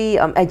really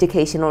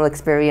educational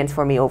experience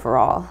for me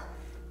overall.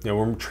 Yeah,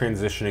 we're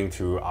transitioning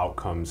to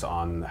outcomes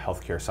on the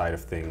healthcare side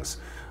of things.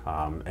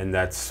 And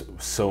that's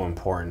so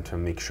important to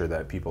make sure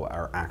that people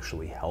are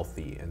actually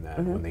healthy, and that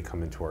when they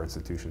come into our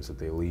institutions that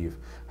they leave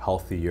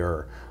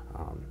healthier.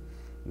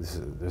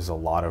 There's a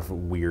lot of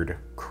weird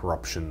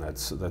corruption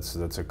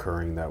that's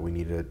occurring that we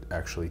need to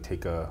actually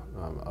take a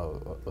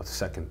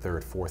second,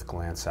 third, fourth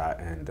glance at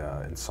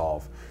and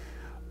solve.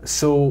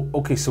 So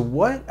what's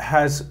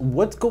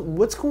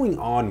going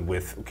on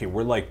with,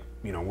 we're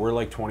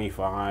like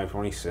 25,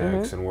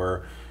 26, and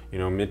we're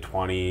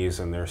mid-20s,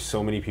 and there's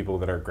so many people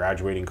that are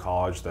graduating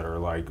college that are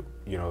like,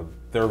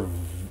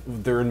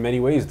 they're in many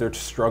ways they're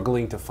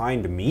struggling to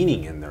find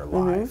meaning in their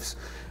lives.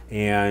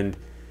 And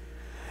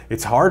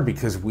It's hard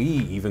because we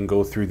even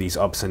go through these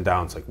ups and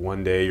downs. Like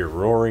one day you're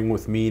roaring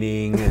with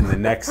meaning, and the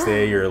next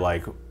day you're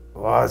like,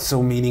 oh, it's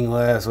so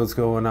meaningless, what's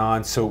going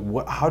on?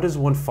 So how does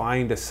one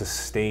find a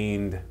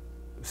sustained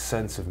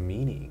sense of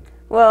meaning?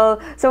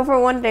 Well, so for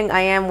one thing,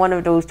 I am one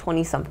of those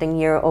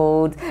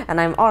 20-something-year-olds,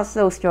 and I'm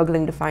also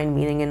struggling to find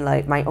meaning in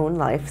my own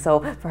life. So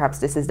perhaps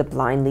this is the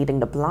blind leading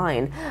the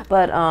blind.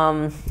 But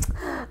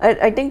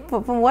I think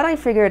from what I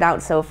figured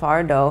out so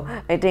far, though,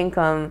 I think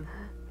I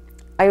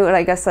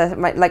guess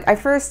at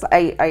first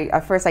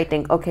I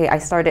think, okay, I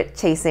started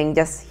chasing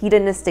just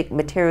hedonistic,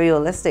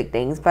 materialistic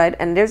things,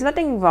 and there's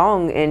nothing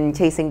wrong in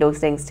chasing those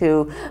things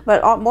too,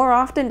 but more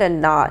often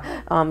than not,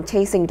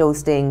 chasing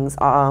those things,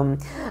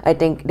 I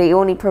think they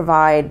only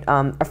provide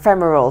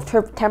ephemeral,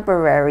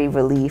 temporary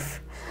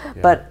relief.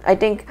 Yeah. But I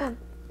think.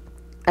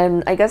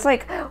 And I guess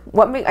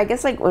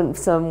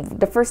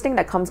the first thing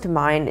that comes to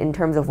mind in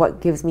terms of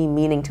what gives me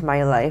meaning to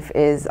my life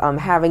is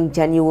having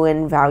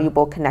genuine,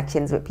 valuable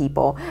connections with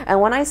people. And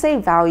when I say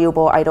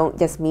valuable, I don't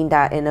just mean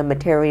that in a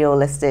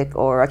materialistic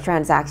or a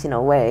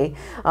transactional way.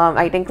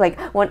 I think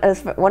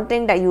one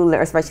thing that you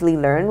especially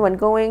learn when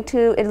going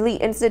to elite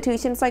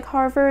institutions like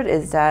Harvard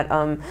is that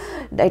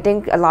I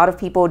think a lot of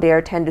people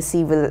there tend to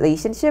see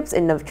relationships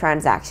in a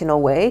transactional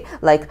way.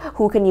 Like,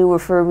 who can you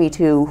refer me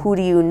to? Who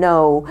do you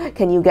know?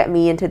 Can you get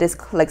me into this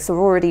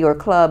sorority or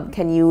club?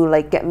 Can you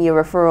get me a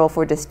referral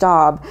for this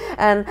job?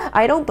 And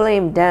I don't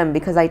blame them,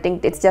 because I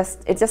think it's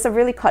just a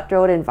really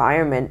cutthroat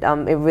environment.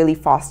 It really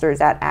fosters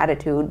that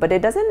attitude, but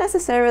it doesn't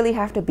necessarily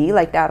have to be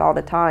like that all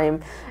the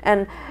time.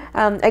 And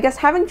I guess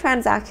having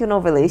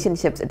transactional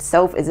relationships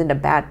itself isn't a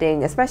bad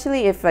thing,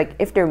 especially if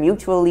they're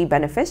mutually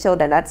beneficial,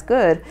 then that's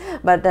good.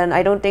 But then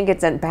I don't think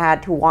it's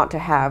bad to want to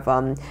have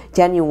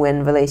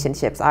genuine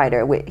relationships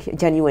either, with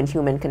genuine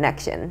human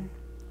connection.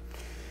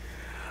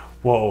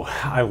 Whoa,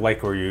 I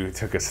like where you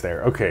took us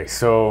there. Okay,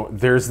 so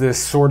there's a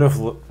spirit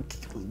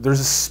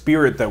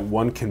that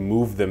one can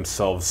move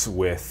themselves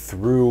with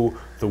through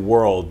the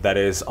world that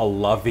is a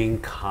loving,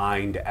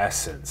 kind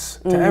essence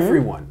to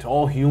everyone, to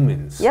all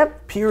humans.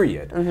 Yep.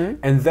 Period.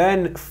 And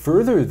then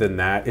further than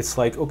that, it's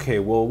like, okay,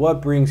 well,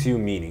 what brings you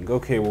meaning?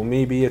 Okay, well,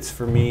 maybe it's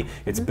for me,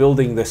 it's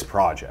building this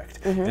project.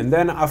 And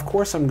then, of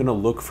course, I'm gonna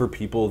look for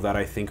people that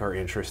I think are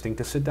interesting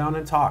to sit down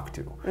and talk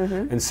to.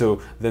 And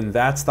so then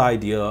that's the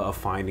idea of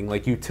finding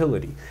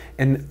utility.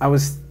 And I'm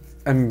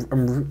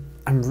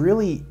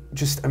really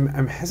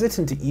I'm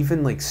hesitant to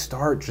even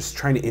start just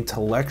trying to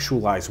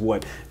intellectualize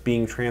what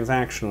being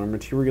transactional or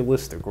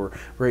materialistic or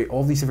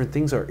all these different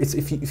things are. It's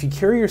if you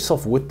carry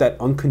yourself with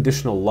that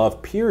unconditional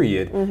love,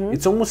 period,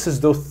 it's almost as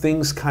though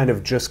things kind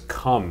of just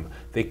come.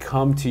 They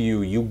come to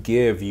you, you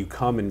give, you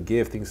come and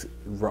give, things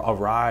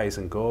arise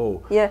and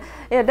go. Yeah,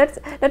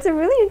 that's a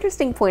really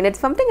interesting point. It's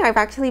something I've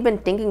actually been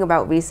thinking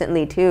about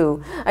recently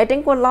too. I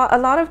think one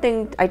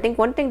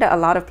thing that a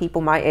lot of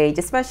people my age,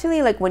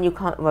 especially when you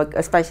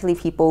especially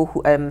people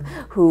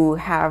who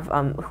have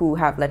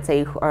let's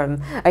say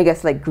I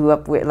guess grew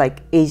up with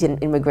Asian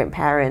immigrant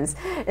parents,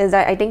 is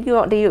that I think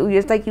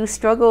you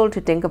struggle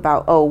to think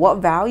about, oh, what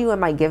value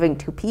am I giving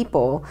to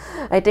people?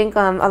 I think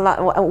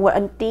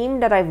a theme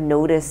that I've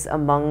noticed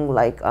among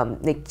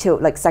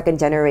second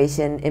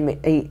generation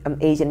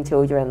Asian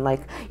children,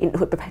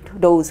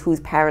 those whose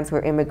parents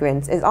were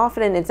immigrants, is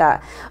often it's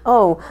that,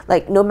 oh,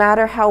 no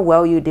matter how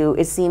well you do,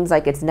 it seems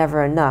like it's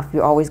never enough.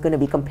 You're always going to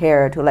be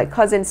compared to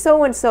cousin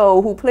so and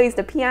so who plays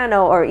the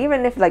piano, or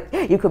even if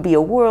you could be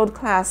a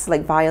world-class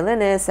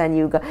violinist and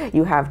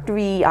you have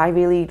 3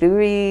 Ivy League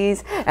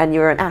degrees and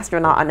you're an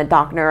astronaut and a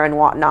doctor and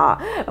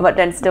whatnot, but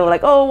then still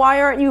oh,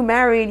 why aren't you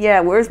married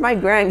yet? Where's my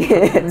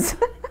grandkids?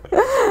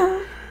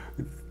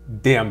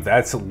 Damn,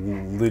 that's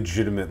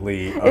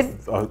legitimately a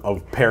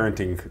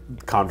parenting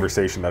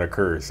conversation that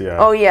occurs. Yeah.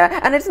 Oh yeah,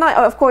 and it's not.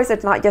 Of course,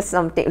 it's not just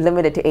something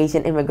limited to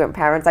Asian immigrant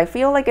parents. I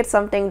feel like it's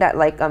something that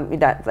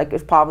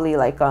it's probably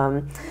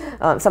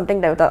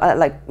something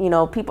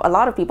that people. A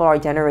lot of people our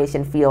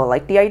generation feel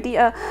the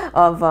idea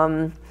of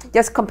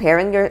just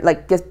comparing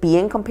just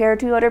being compared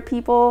to other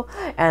people,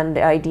 and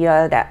the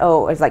idea that,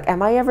 oh, it's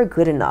am I ever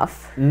good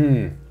enough?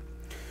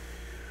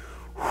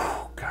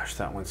 Gosh,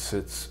 that one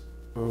sits.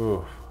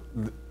 Ooh.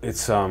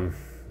 It's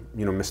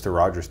Mr.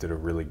 Rogers did a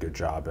really good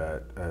job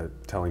at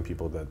telling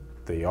people that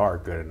they are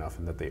good enough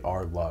and that they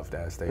are loved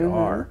as they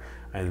are,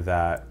 and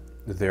that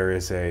there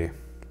is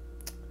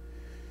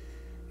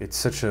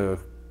it's a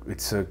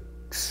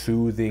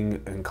soothing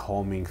and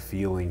calming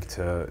feeling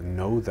to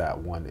know that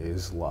one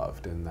is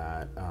loved, and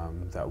that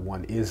that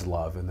one is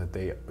love, and that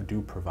they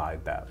do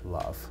provide that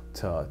love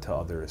to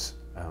others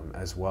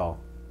as well.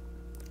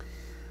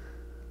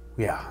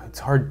 Yeah, it's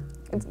hard.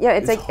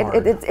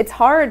 It's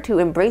hard to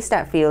embrace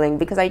that feeling,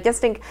 because I just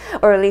think,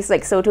 or at least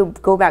like, so to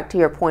go back to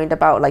your point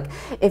about like,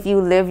 if you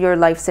live your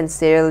life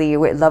sincerely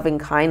with loving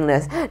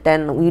kindness,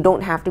 then you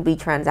don't have to be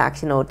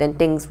transactional. Then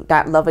things,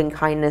 that loving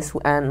kindness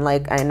and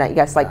I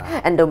guess like,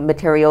 and the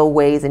material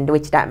ways in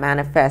which that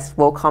manifests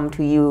will come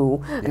to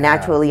you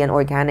naturally and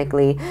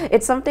organically.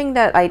 It's something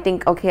that I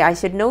think, okay, I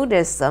should know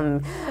this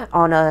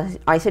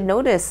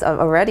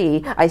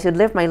already. I should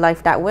live my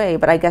life that way.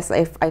 But I guess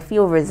if I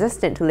feel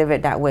resistant to live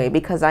it that way,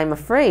 because I'm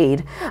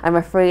afraid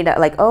that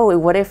like, oh,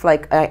 what if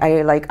like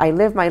I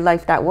live my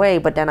life that way,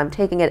 but then I'm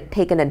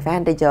taken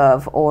advantage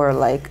of, or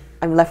like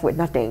I'm left with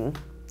nothing.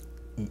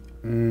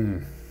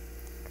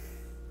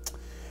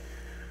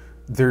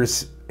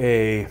 There's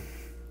a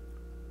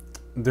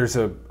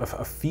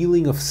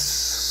feeling of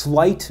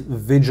slight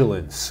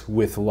vigilance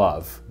with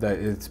love, that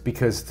it's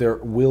because there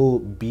will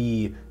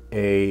be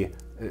a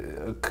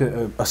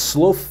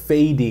slow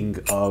fading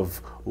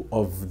of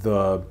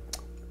the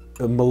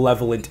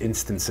malevolent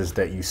instances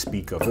that you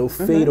speak of. It'll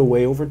fade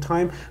away over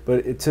time,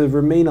 but to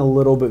remain a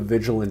little bit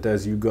vigilant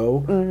as you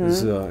go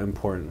is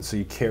important. So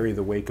you carry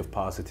the wake of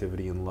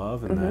positivity and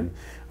love, and then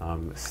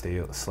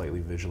stay slightly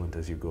vigilant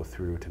as you go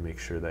through to make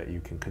sure that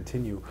you can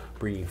continue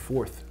bringing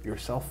forth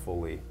yourself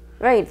fully.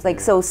 Right,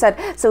 like so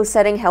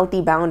setting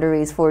healthy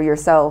boundaries for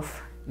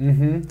yourself.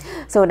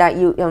 So that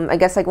you, I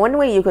guess like one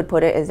way you could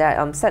put it is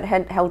that set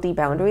healthy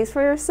boundaries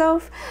for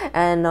yourself,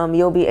 and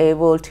you'll be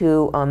able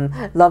to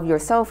love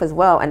yourself as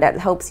well, and that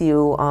helps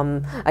you,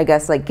 I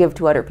guess, like give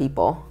to other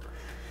people.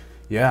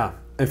 Yeah,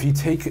 if you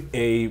take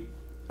a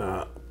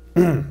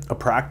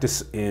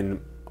practice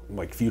in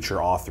like future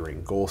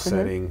authoring, goal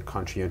setting,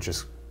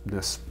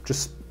 conscientiousness,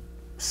 just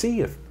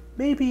see if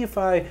maybe if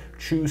I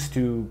choose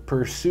to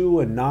pursue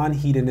a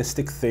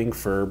non-hedonistic thing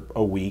for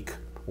a week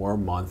or a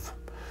month,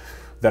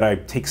 that I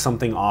take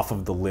something off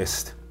of the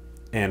list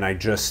and I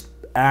just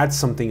add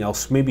something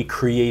else, maybe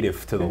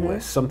creative to the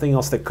list, something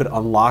else that could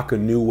unlock a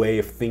new way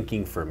of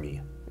thinking for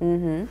me.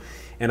 And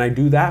I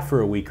do that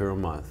for a week or a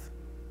month.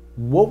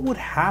 What would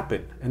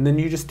happen? And then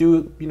you just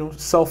do,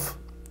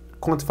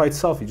 quantified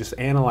self. You just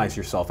analyze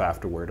yourself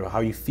afterward, or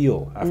how you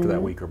feel after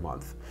that week or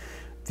month.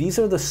 These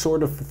are the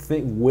sort of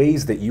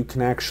ways that you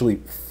can actually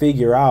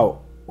figure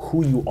out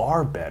who you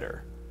are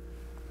better.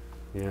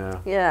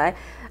 Yeah,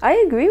 I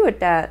agree with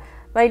that.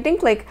 But I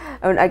think like,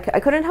 I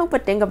couldn't help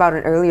but think about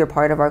an earlier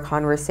part of our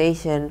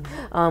conversation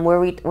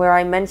where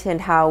I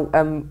mentioned how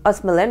us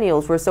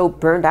millennials were so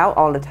burned out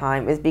all the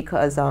time is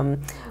because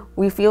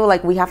we feel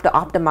like we have to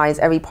optimize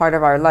every part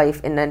of our life,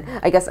 and then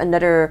I guess as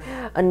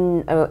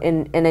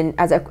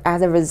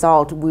a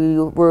result we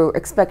were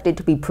expected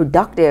to be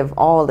productive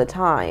all the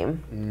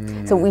time.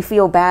 So we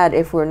feel bad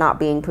if we're not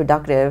being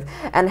productive,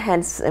 and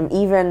hence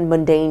even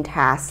mundane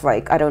tasks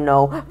like, I don't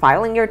know,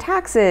 filing your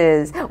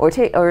taxes, or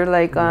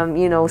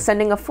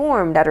sending a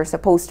form that are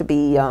supposed to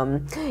be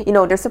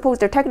they're supposed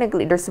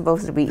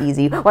to be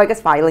easy. Well, I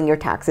guess filing your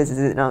taxes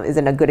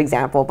isn't a good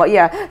example, but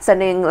yeah,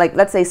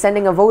 let's say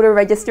sending a voter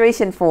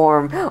registration form,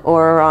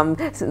 or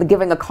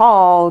giving a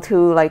call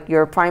to like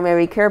your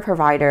primary care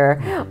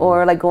provider,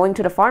 or like going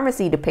to the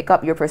pharmacy to pick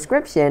up your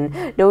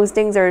prescription. Those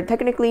things are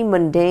technically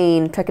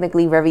mundane,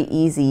 technically very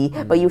easy,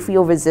 but you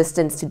feel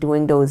resistance to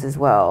doing those as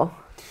well.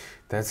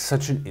 That's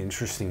such an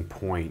interesting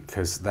point,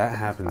 because that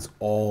happens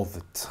all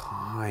the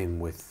time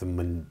with the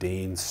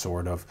mundane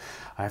sort of,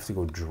 I have to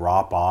go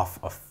drop off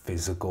a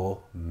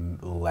physical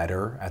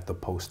letter at the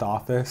post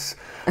office.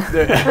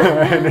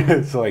 And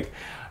it's like,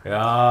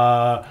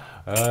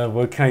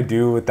 what can I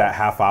do with that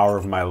half hour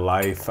of my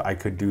life? I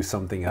could do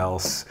something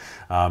else.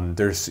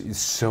 There's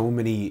so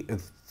many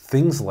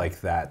things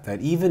like that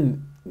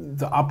even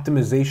the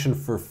optimization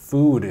for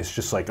food is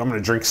just like, I'm going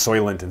to drink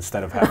Soylent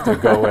instead of have to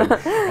go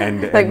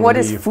and like, what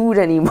is food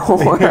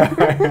anymore?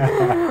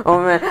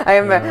 Oh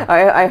man,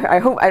 I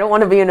hope I don't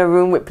want to be in a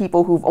room with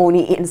people who've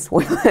only eaten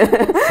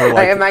Soylent.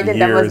 Like I imagine years.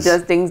 That must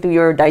just things to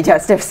your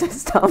digestive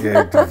system.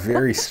 Yeah, it's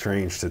very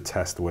strange to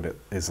test what it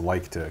is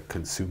like to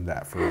consume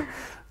that for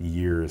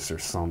years or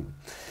some.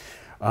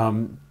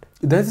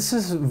 This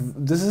is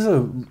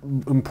an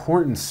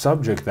important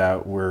subject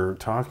that we're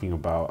talking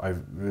about.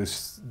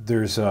 There's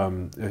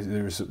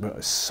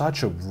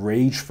such a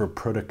rage for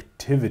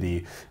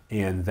productivity,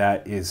 and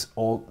that is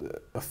all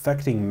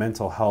affecting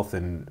mental health,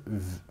 and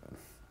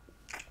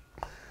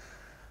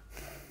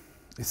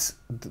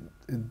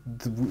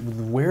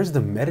where's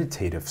the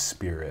meditative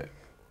spirit?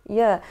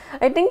 Yeah,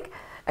 I think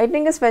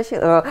especially,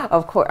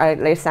 of course,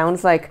 it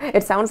sounds like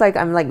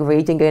I'm like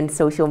raging against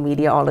social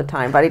media all the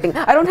time. But I think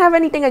I don't have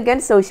anything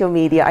against social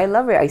media. I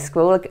love it. I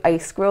scroll on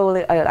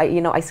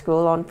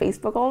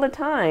Facebook all the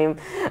time.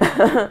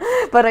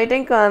 But I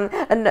think the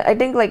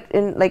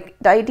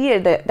idea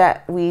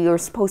that we are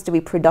supposed to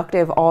be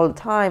productive all the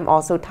time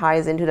also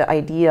ties into the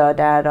idea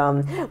that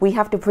we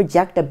have to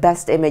project the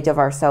best image of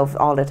ourselves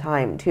all the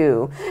time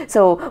too.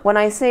 So when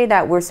I say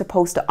that we're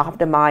supposed to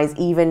optimize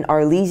even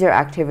our leisure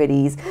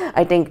activities,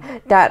 I think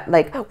that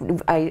like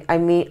I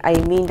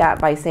mean that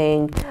by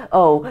saying,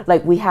 oh,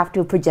 like we have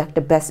to project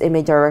the best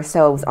image of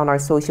ourselves on our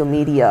social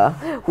media.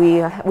 We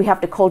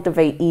have to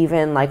cultivate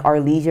even like our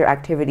leisure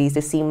activities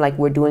to seem like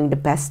we're doing the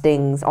best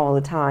things all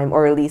the time,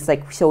 or at least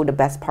like show the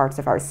best parts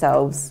of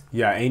ourselves.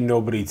 Yeah, ain't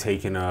nobody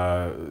taking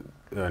an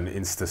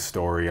Insta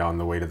story on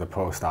the way to the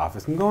post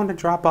office. I'm going to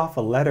drop off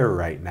a letter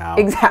right now.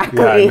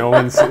 Exactly. Yeah, no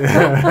one's.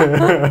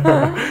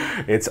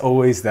 It's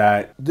always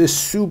this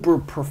super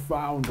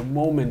profound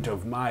moment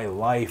of my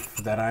life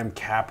that I'm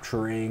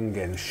capturing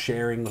and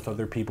sharing with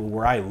other people,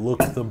 where I look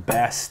the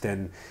best,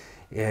 and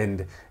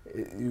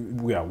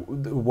yeah,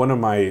 one of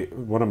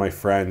my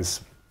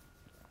friends.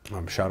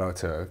 Shout out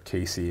to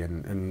Casey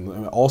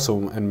and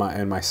also and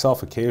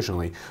myself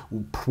occasionally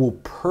will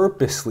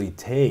purposely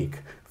take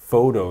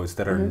photos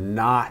that are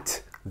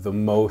not the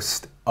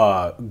most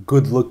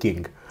good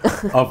looking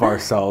of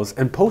ourselves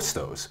and post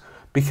those,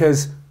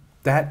 because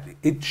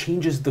it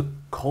changes the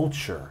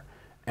culture.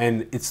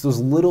 And it's those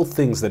little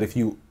things that if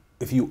you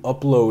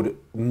upload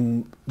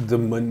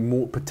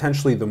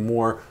potentially the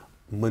more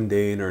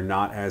mundane or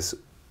not as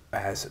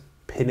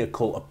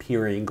pinnacle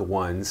appearing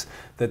ones,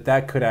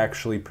 that could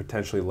actually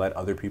potentially let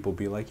other people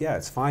be like, yeah,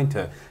 it's fine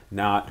to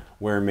not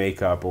wear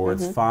makeup, or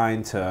it's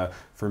fine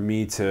for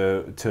me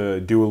to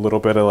do a little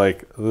bit of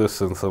like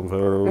this and some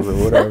photos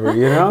or whatever,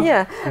 you know?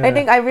 Yeah. I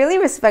think I really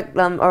respect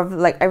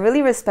I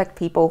really respect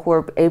people who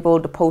are able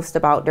to post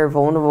about their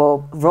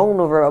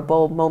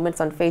vulnerable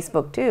moments on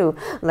Facebook too.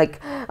 Like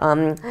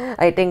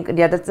I think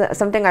that's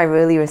something I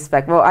really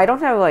respect. Well, I don't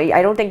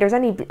think there's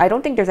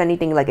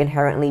anything like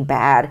inherently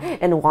bad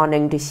in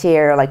wanting to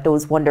share like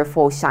those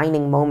wonderful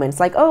shining moments,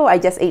 like, oh, I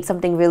just ate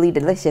something really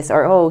delicious,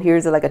 or oh,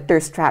 here's like a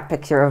thirst trap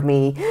picture of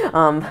me.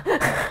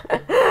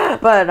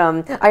 But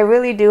I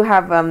really do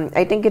have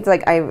I think it's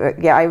like I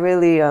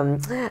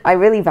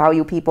really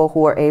value people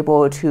who are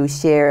able to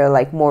share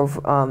like more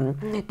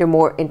they're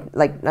more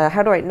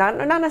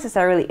not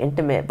necessarily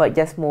intimate, but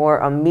just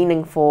more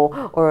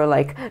meaningful, or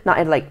like not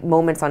in like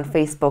moments on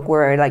Facebook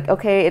where like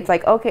okay,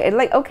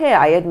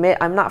 I admit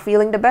I'm not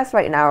feeling the best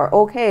right now, or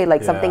okay,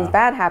 like something's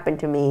bad happened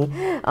to me.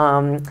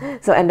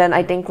 So and then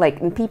I think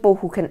like people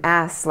who can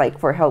ask like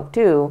for help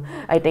too,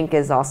 I think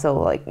is also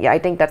like, I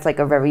think that's like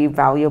a very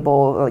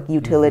valuable like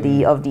utility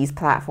of these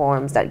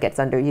platforms that gets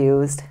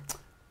underused.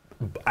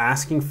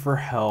 Asking for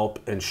help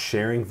and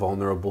sharing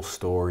vulnerable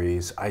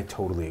stories, I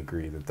totally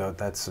agree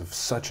that's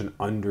such an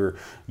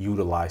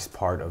underutilized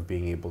part of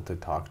being able to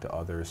talk to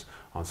others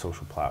on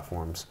social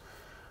platforms.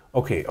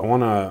 Okay, I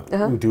want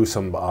to do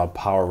some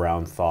power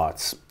round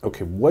thoughts.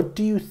 Okay, what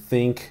do you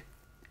think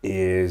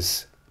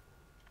is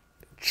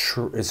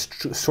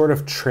sort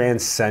of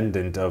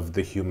transcendent of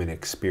the human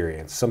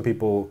experience? Some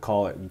people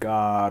call it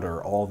God,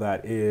 or all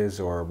that is,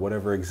 or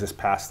whatever exists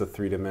past the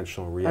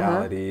three-dimensional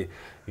reality.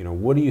 You know,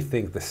 what do you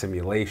think, the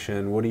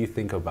simulation? What do you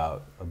think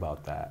about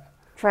that?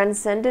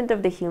 Transcendent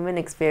of the human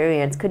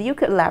experience. Could you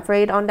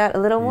elaborate on that a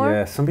little more?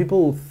 Yeah, some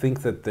people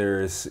think that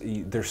there's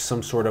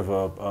some sort of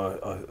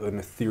an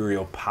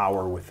ethereal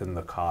power within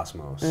the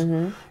cosmos,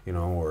 you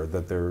know, or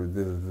that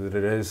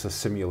it is a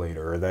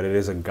simulator, or that it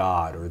is a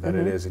god, or that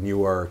it is, and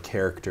you are a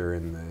character.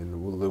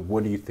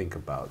 What do you think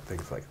about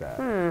things like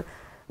that?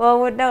 Well,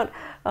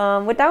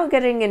 without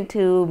getting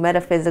into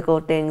metaphysical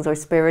things or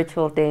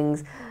spiritual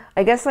things,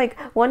 I guess like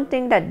one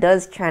thing that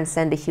does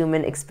transcend the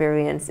human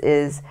experience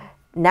is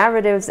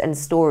narratives and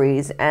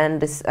stories,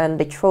 and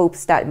the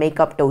tropes that make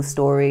up those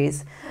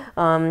stories.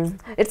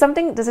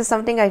 This is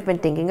something I've been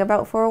thinking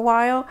about for a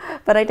while,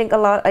 but I think,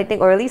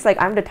 or at least like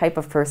I'm the type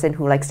of person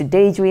who likes to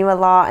daydream a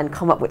lot and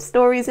come up with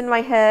stories in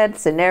my head,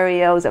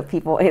 scenarios of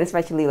people,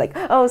 especially like,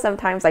 oh,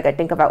 sometimes like I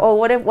think about, oh,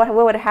 what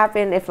would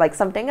happen if like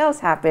something else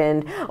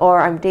happened,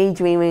 or I'm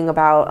daydreaming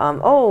about,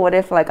 oh, what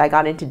if like I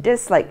got into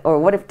this, like, or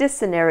what if this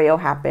scenario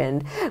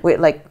happened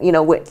with like, you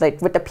know, with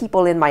the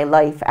people in my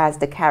life as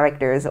the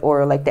characters,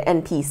 or like the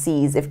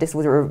NPCs if this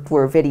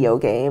were a video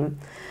game.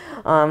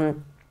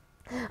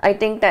 I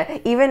think that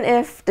even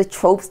if the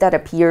tropes that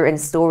appear in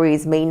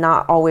stories may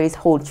not always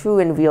hold true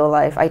in real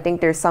life, I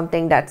think there's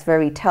something that's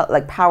very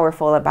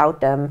powerful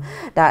about them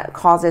that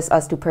causes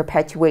us to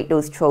perpetuate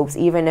those tropes,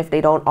 even if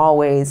they don't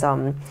always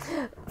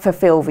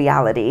fulfill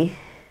reality.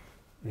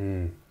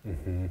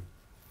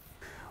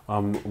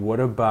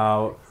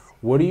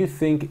 What do you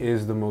think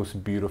is the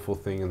most beautiful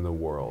thing in the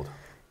world?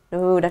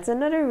 Oh, that's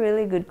another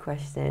really good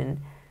question.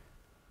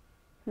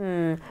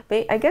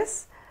 But I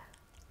guess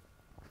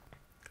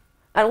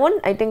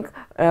I think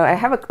I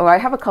have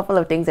a couple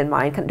of things in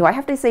mind. Do I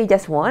have to say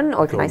just one,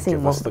 or can I say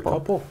multiple? Give us the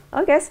couple.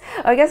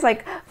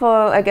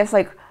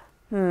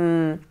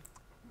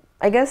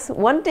 I guess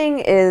one thing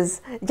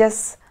is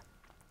just,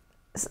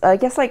 I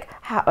guess like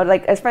how,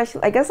 like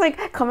especially, I guess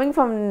like coming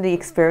from the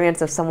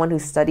experience of someone who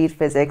studied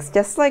physics,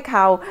 just like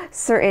how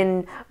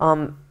certain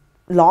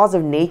laws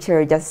of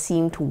nature just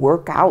seem to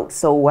work out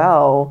so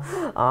well.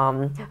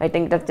 I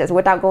think that just,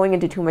 without going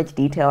into too much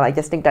detail, I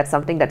just think that's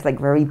something that's like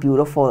very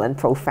beautiful and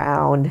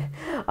profound.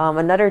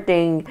 Another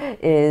thing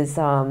is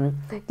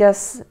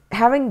just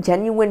having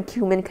genuine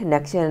human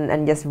connection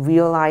and just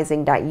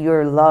realizing that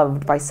you're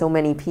loved by so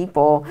many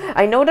people.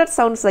 I know that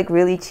sounds like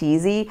really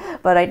cheesy,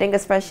 but I think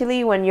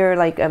especially when you're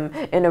like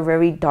in a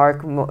very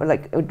dark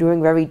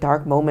during very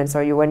dark moments,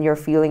 or when you're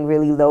feeling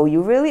really low,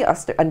 you really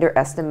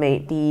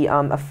underestimate the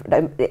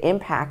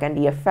impact and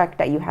the effect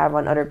that you have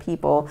on other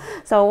people.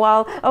 So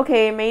while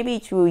okay, maybe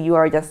true, you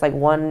are just like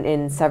 1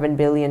 in 7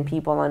 billion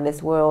people on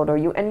this world, or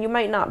you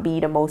might not be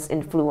the most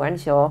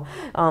influential,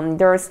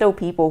 there are still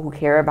people who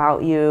care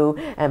about you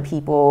and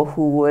people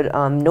who would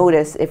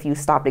notice if you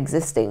stopped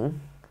existing.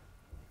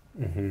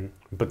 Mm-hmm.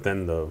 But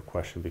then the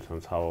question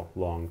becomes, how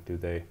long do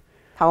they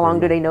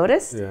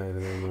notice? Yeah, do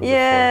they know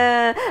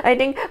yeah, I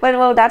think, but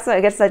well,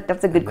 I guess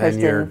that's a good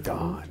question. Then you're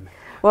gone.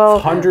 Well,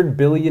 100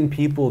 billion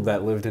people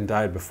that lived and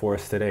died before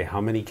us today.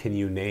 How many can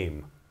you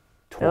name?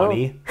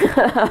 20?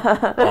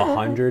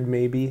 100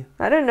 maybe?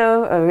 I don't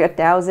know,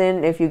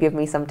 1,000 if you give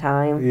me some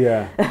time.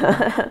 Yeah,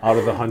 out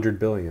of the 100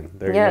 billion.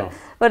 There you go.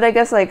 But I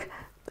guess like,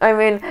 I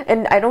mean,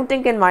 and I don't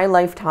think in my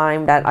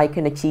lifetime that I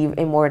can achieve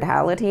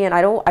immortality, and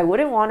I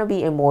wouldn't want to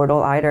be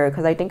immortal either,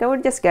 because I think I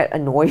would just get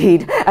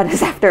annoyed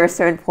after a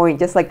certain point,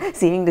 just like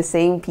seeing the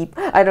same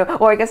people. I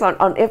don't, or I guess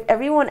if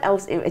everyone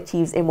else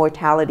achieves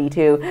immortality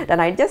too,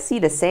 then I just see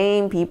the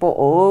same people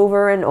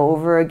over and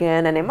over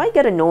again, and it might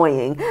get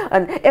annoying.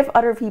 And if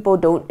other people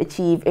don't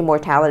achieve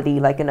immortality,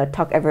 like in a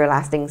Tuck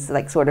Everlasting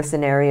like sort of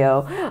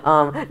scenario,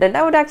 then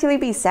that would actually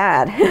be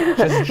sad.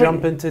 Just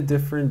jump into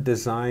different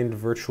designed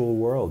virtual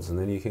worlds, and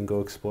then you can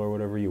go explore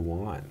whatever you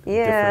want.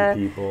 Yeah.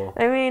 Different people.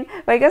 I mean,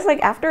 but I guess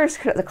like after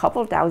a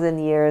couple thousand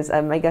years,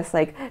 I guess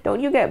like, don't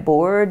you get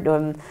bored?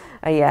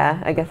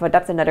 Yeah, I guess, but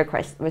that's another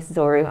question.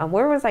 Story.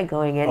 Where was I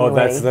going anyway?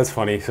 Oh, that's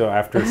funny. So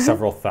after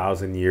several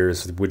thousand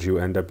years, would you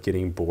end up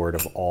getting bored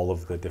of all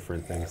of the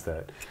different things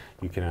that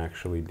you can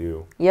actually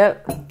do?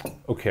 Yep.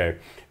 Okay.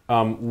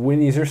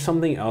 Winnie, is there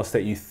something else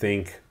that you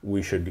think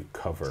we should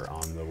cover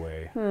on the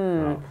way?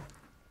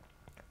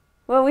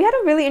 Well, we had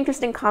a really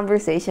interesting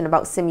conversation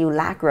about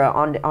simulacra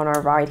on our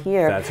ride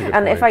here. That's a good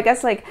and point. if I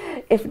guess like,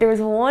 if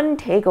there's one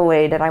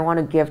takeaway that I want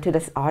to give to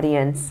this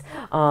audience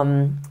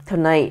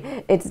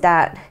tonight, it's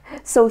that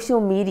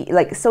social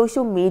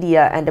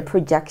media and the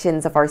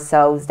projections of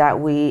ourselves that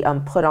we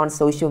put on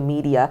social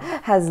media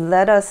has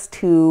led us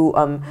to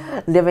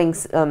living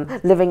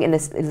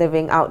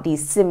out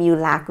these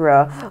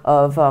simulacra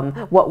of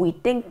what we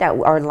think that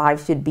our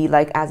lives should be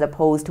like, as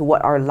opposed to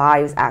what our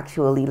lives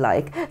actually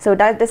like. So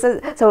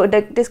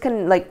this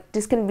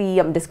can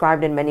be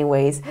described in many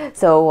ways.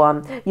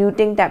 So you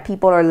think that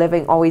people are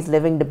always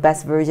living the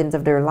best versions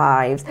of their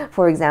lives.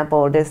 For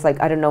example, this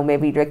like, I don't know,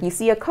 maybe like you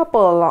see a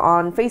couple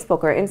on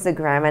Facebook or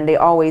Instagram, and they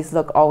always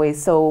look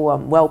so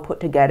well put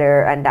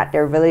together, and that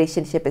their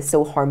relationship is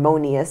so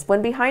harmonious,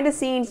 when behind the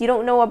scenes you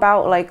don't know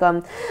about like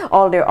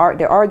all their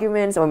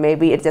arguments, or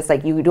maybe it's just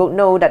like you don't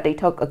know that they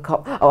took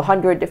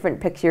 100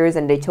 different pictures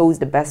and they chose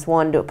the best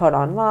one to put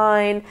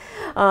online.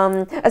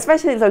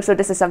 Especially so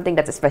this is something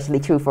that's especially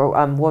true for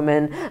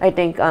women. I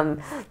think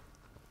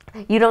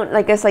you don't,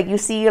 like, it's like you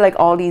see like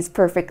all these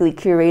perfectly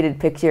curated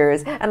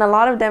pictures, and a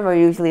lot of them are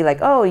usually like,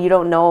 oh, you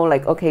don't know,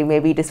 like, okay,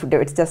 maybe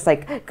it's just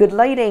like good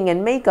lighting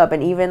and makeup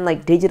and even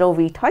like digital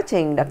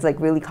retouching. That's like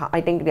really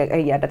I think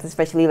yeah, that's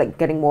especially like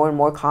getting more and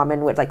more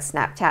common with like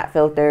Snapchat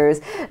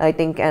filters, I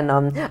think. And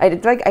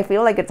I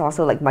feel like it's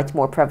also like much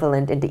more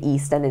prevalent in the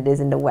East than it is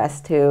in the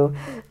West too.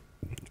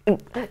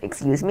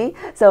 Excuse me.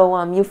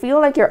 So you feel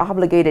like you're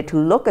obligated to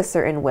look a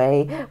certain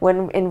way,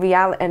 when in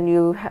reality, and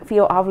you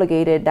feel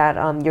obligated that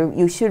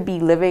you should be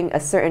living a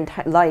certain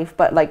life,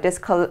 but like this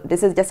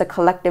is just a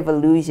collective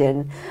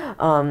illusion.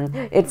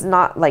 It's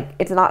not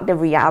the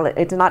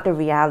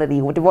reality.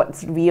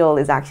 What's real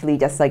is actually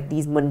just like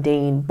these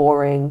mundane,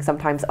 boring,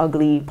 sometimes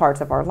ugly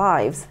parts of our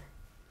lives,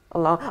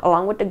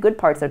 along with the good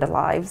parts of the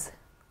lives.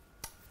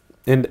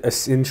 And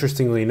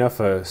interestingly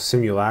enough, a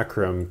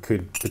simulacrum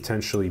could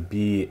potentially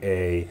be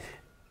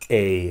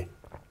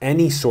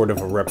any sort of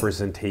a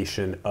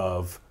representation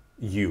of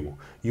you.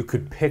 You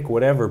could pick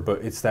whatever,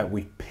 but it's that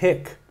we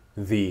pick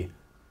the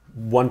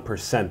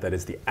 1% that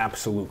is the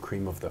absolute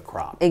cream of the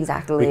crop.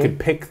 Exactly. We could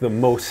pick the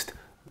most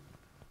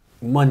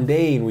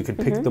mundane, we could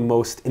pick the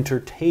most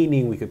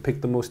entertaining, we could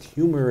pick the most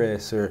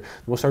humorous or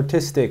the most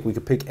artistic, we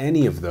could pick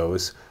any of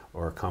those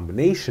or a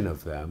combination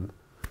of them.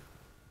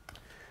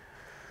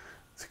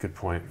 That's a good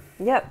point.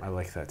 Yep. I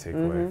like that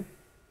takeaway.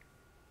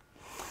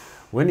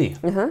 Winnie,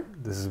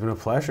 this has been a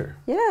pleasure.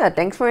 Yeah,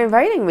 thanks for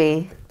inviting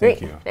me.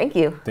 Thank you. Thank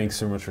you. Thanks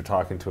so much for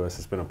talking to us.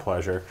 It's been a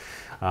pleasure.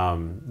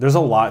 There's a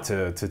lot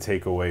to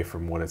take away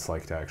from what it's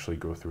like to actually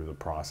go through the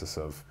process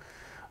of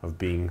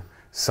being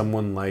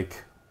someone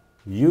like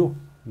you.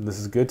 This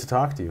is good to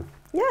talk to you.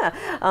 Yeah,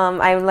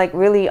 I'm like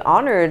really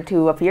honored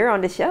to appear on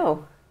the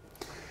show.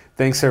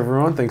 Thanks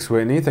everyone. Thanks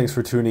Whitney. Thanks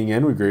for tuning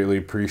in. We greatly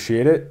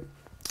appreciate it.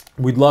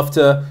 We'd love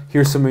to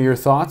hear some of your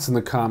thoughts in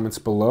the comments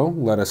below.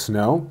 Let us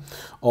know.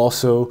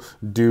 Also,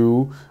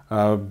 do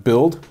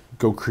build,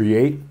 go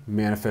create,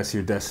 manifest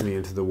your destiny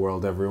into the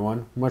world,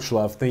 everyone. Much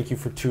love. Thank you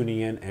for tuning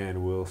in,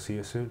 and we'll see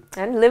you soon.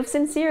 And live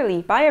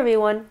sincerely. Bye,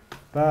 everyone.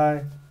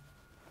 Bye.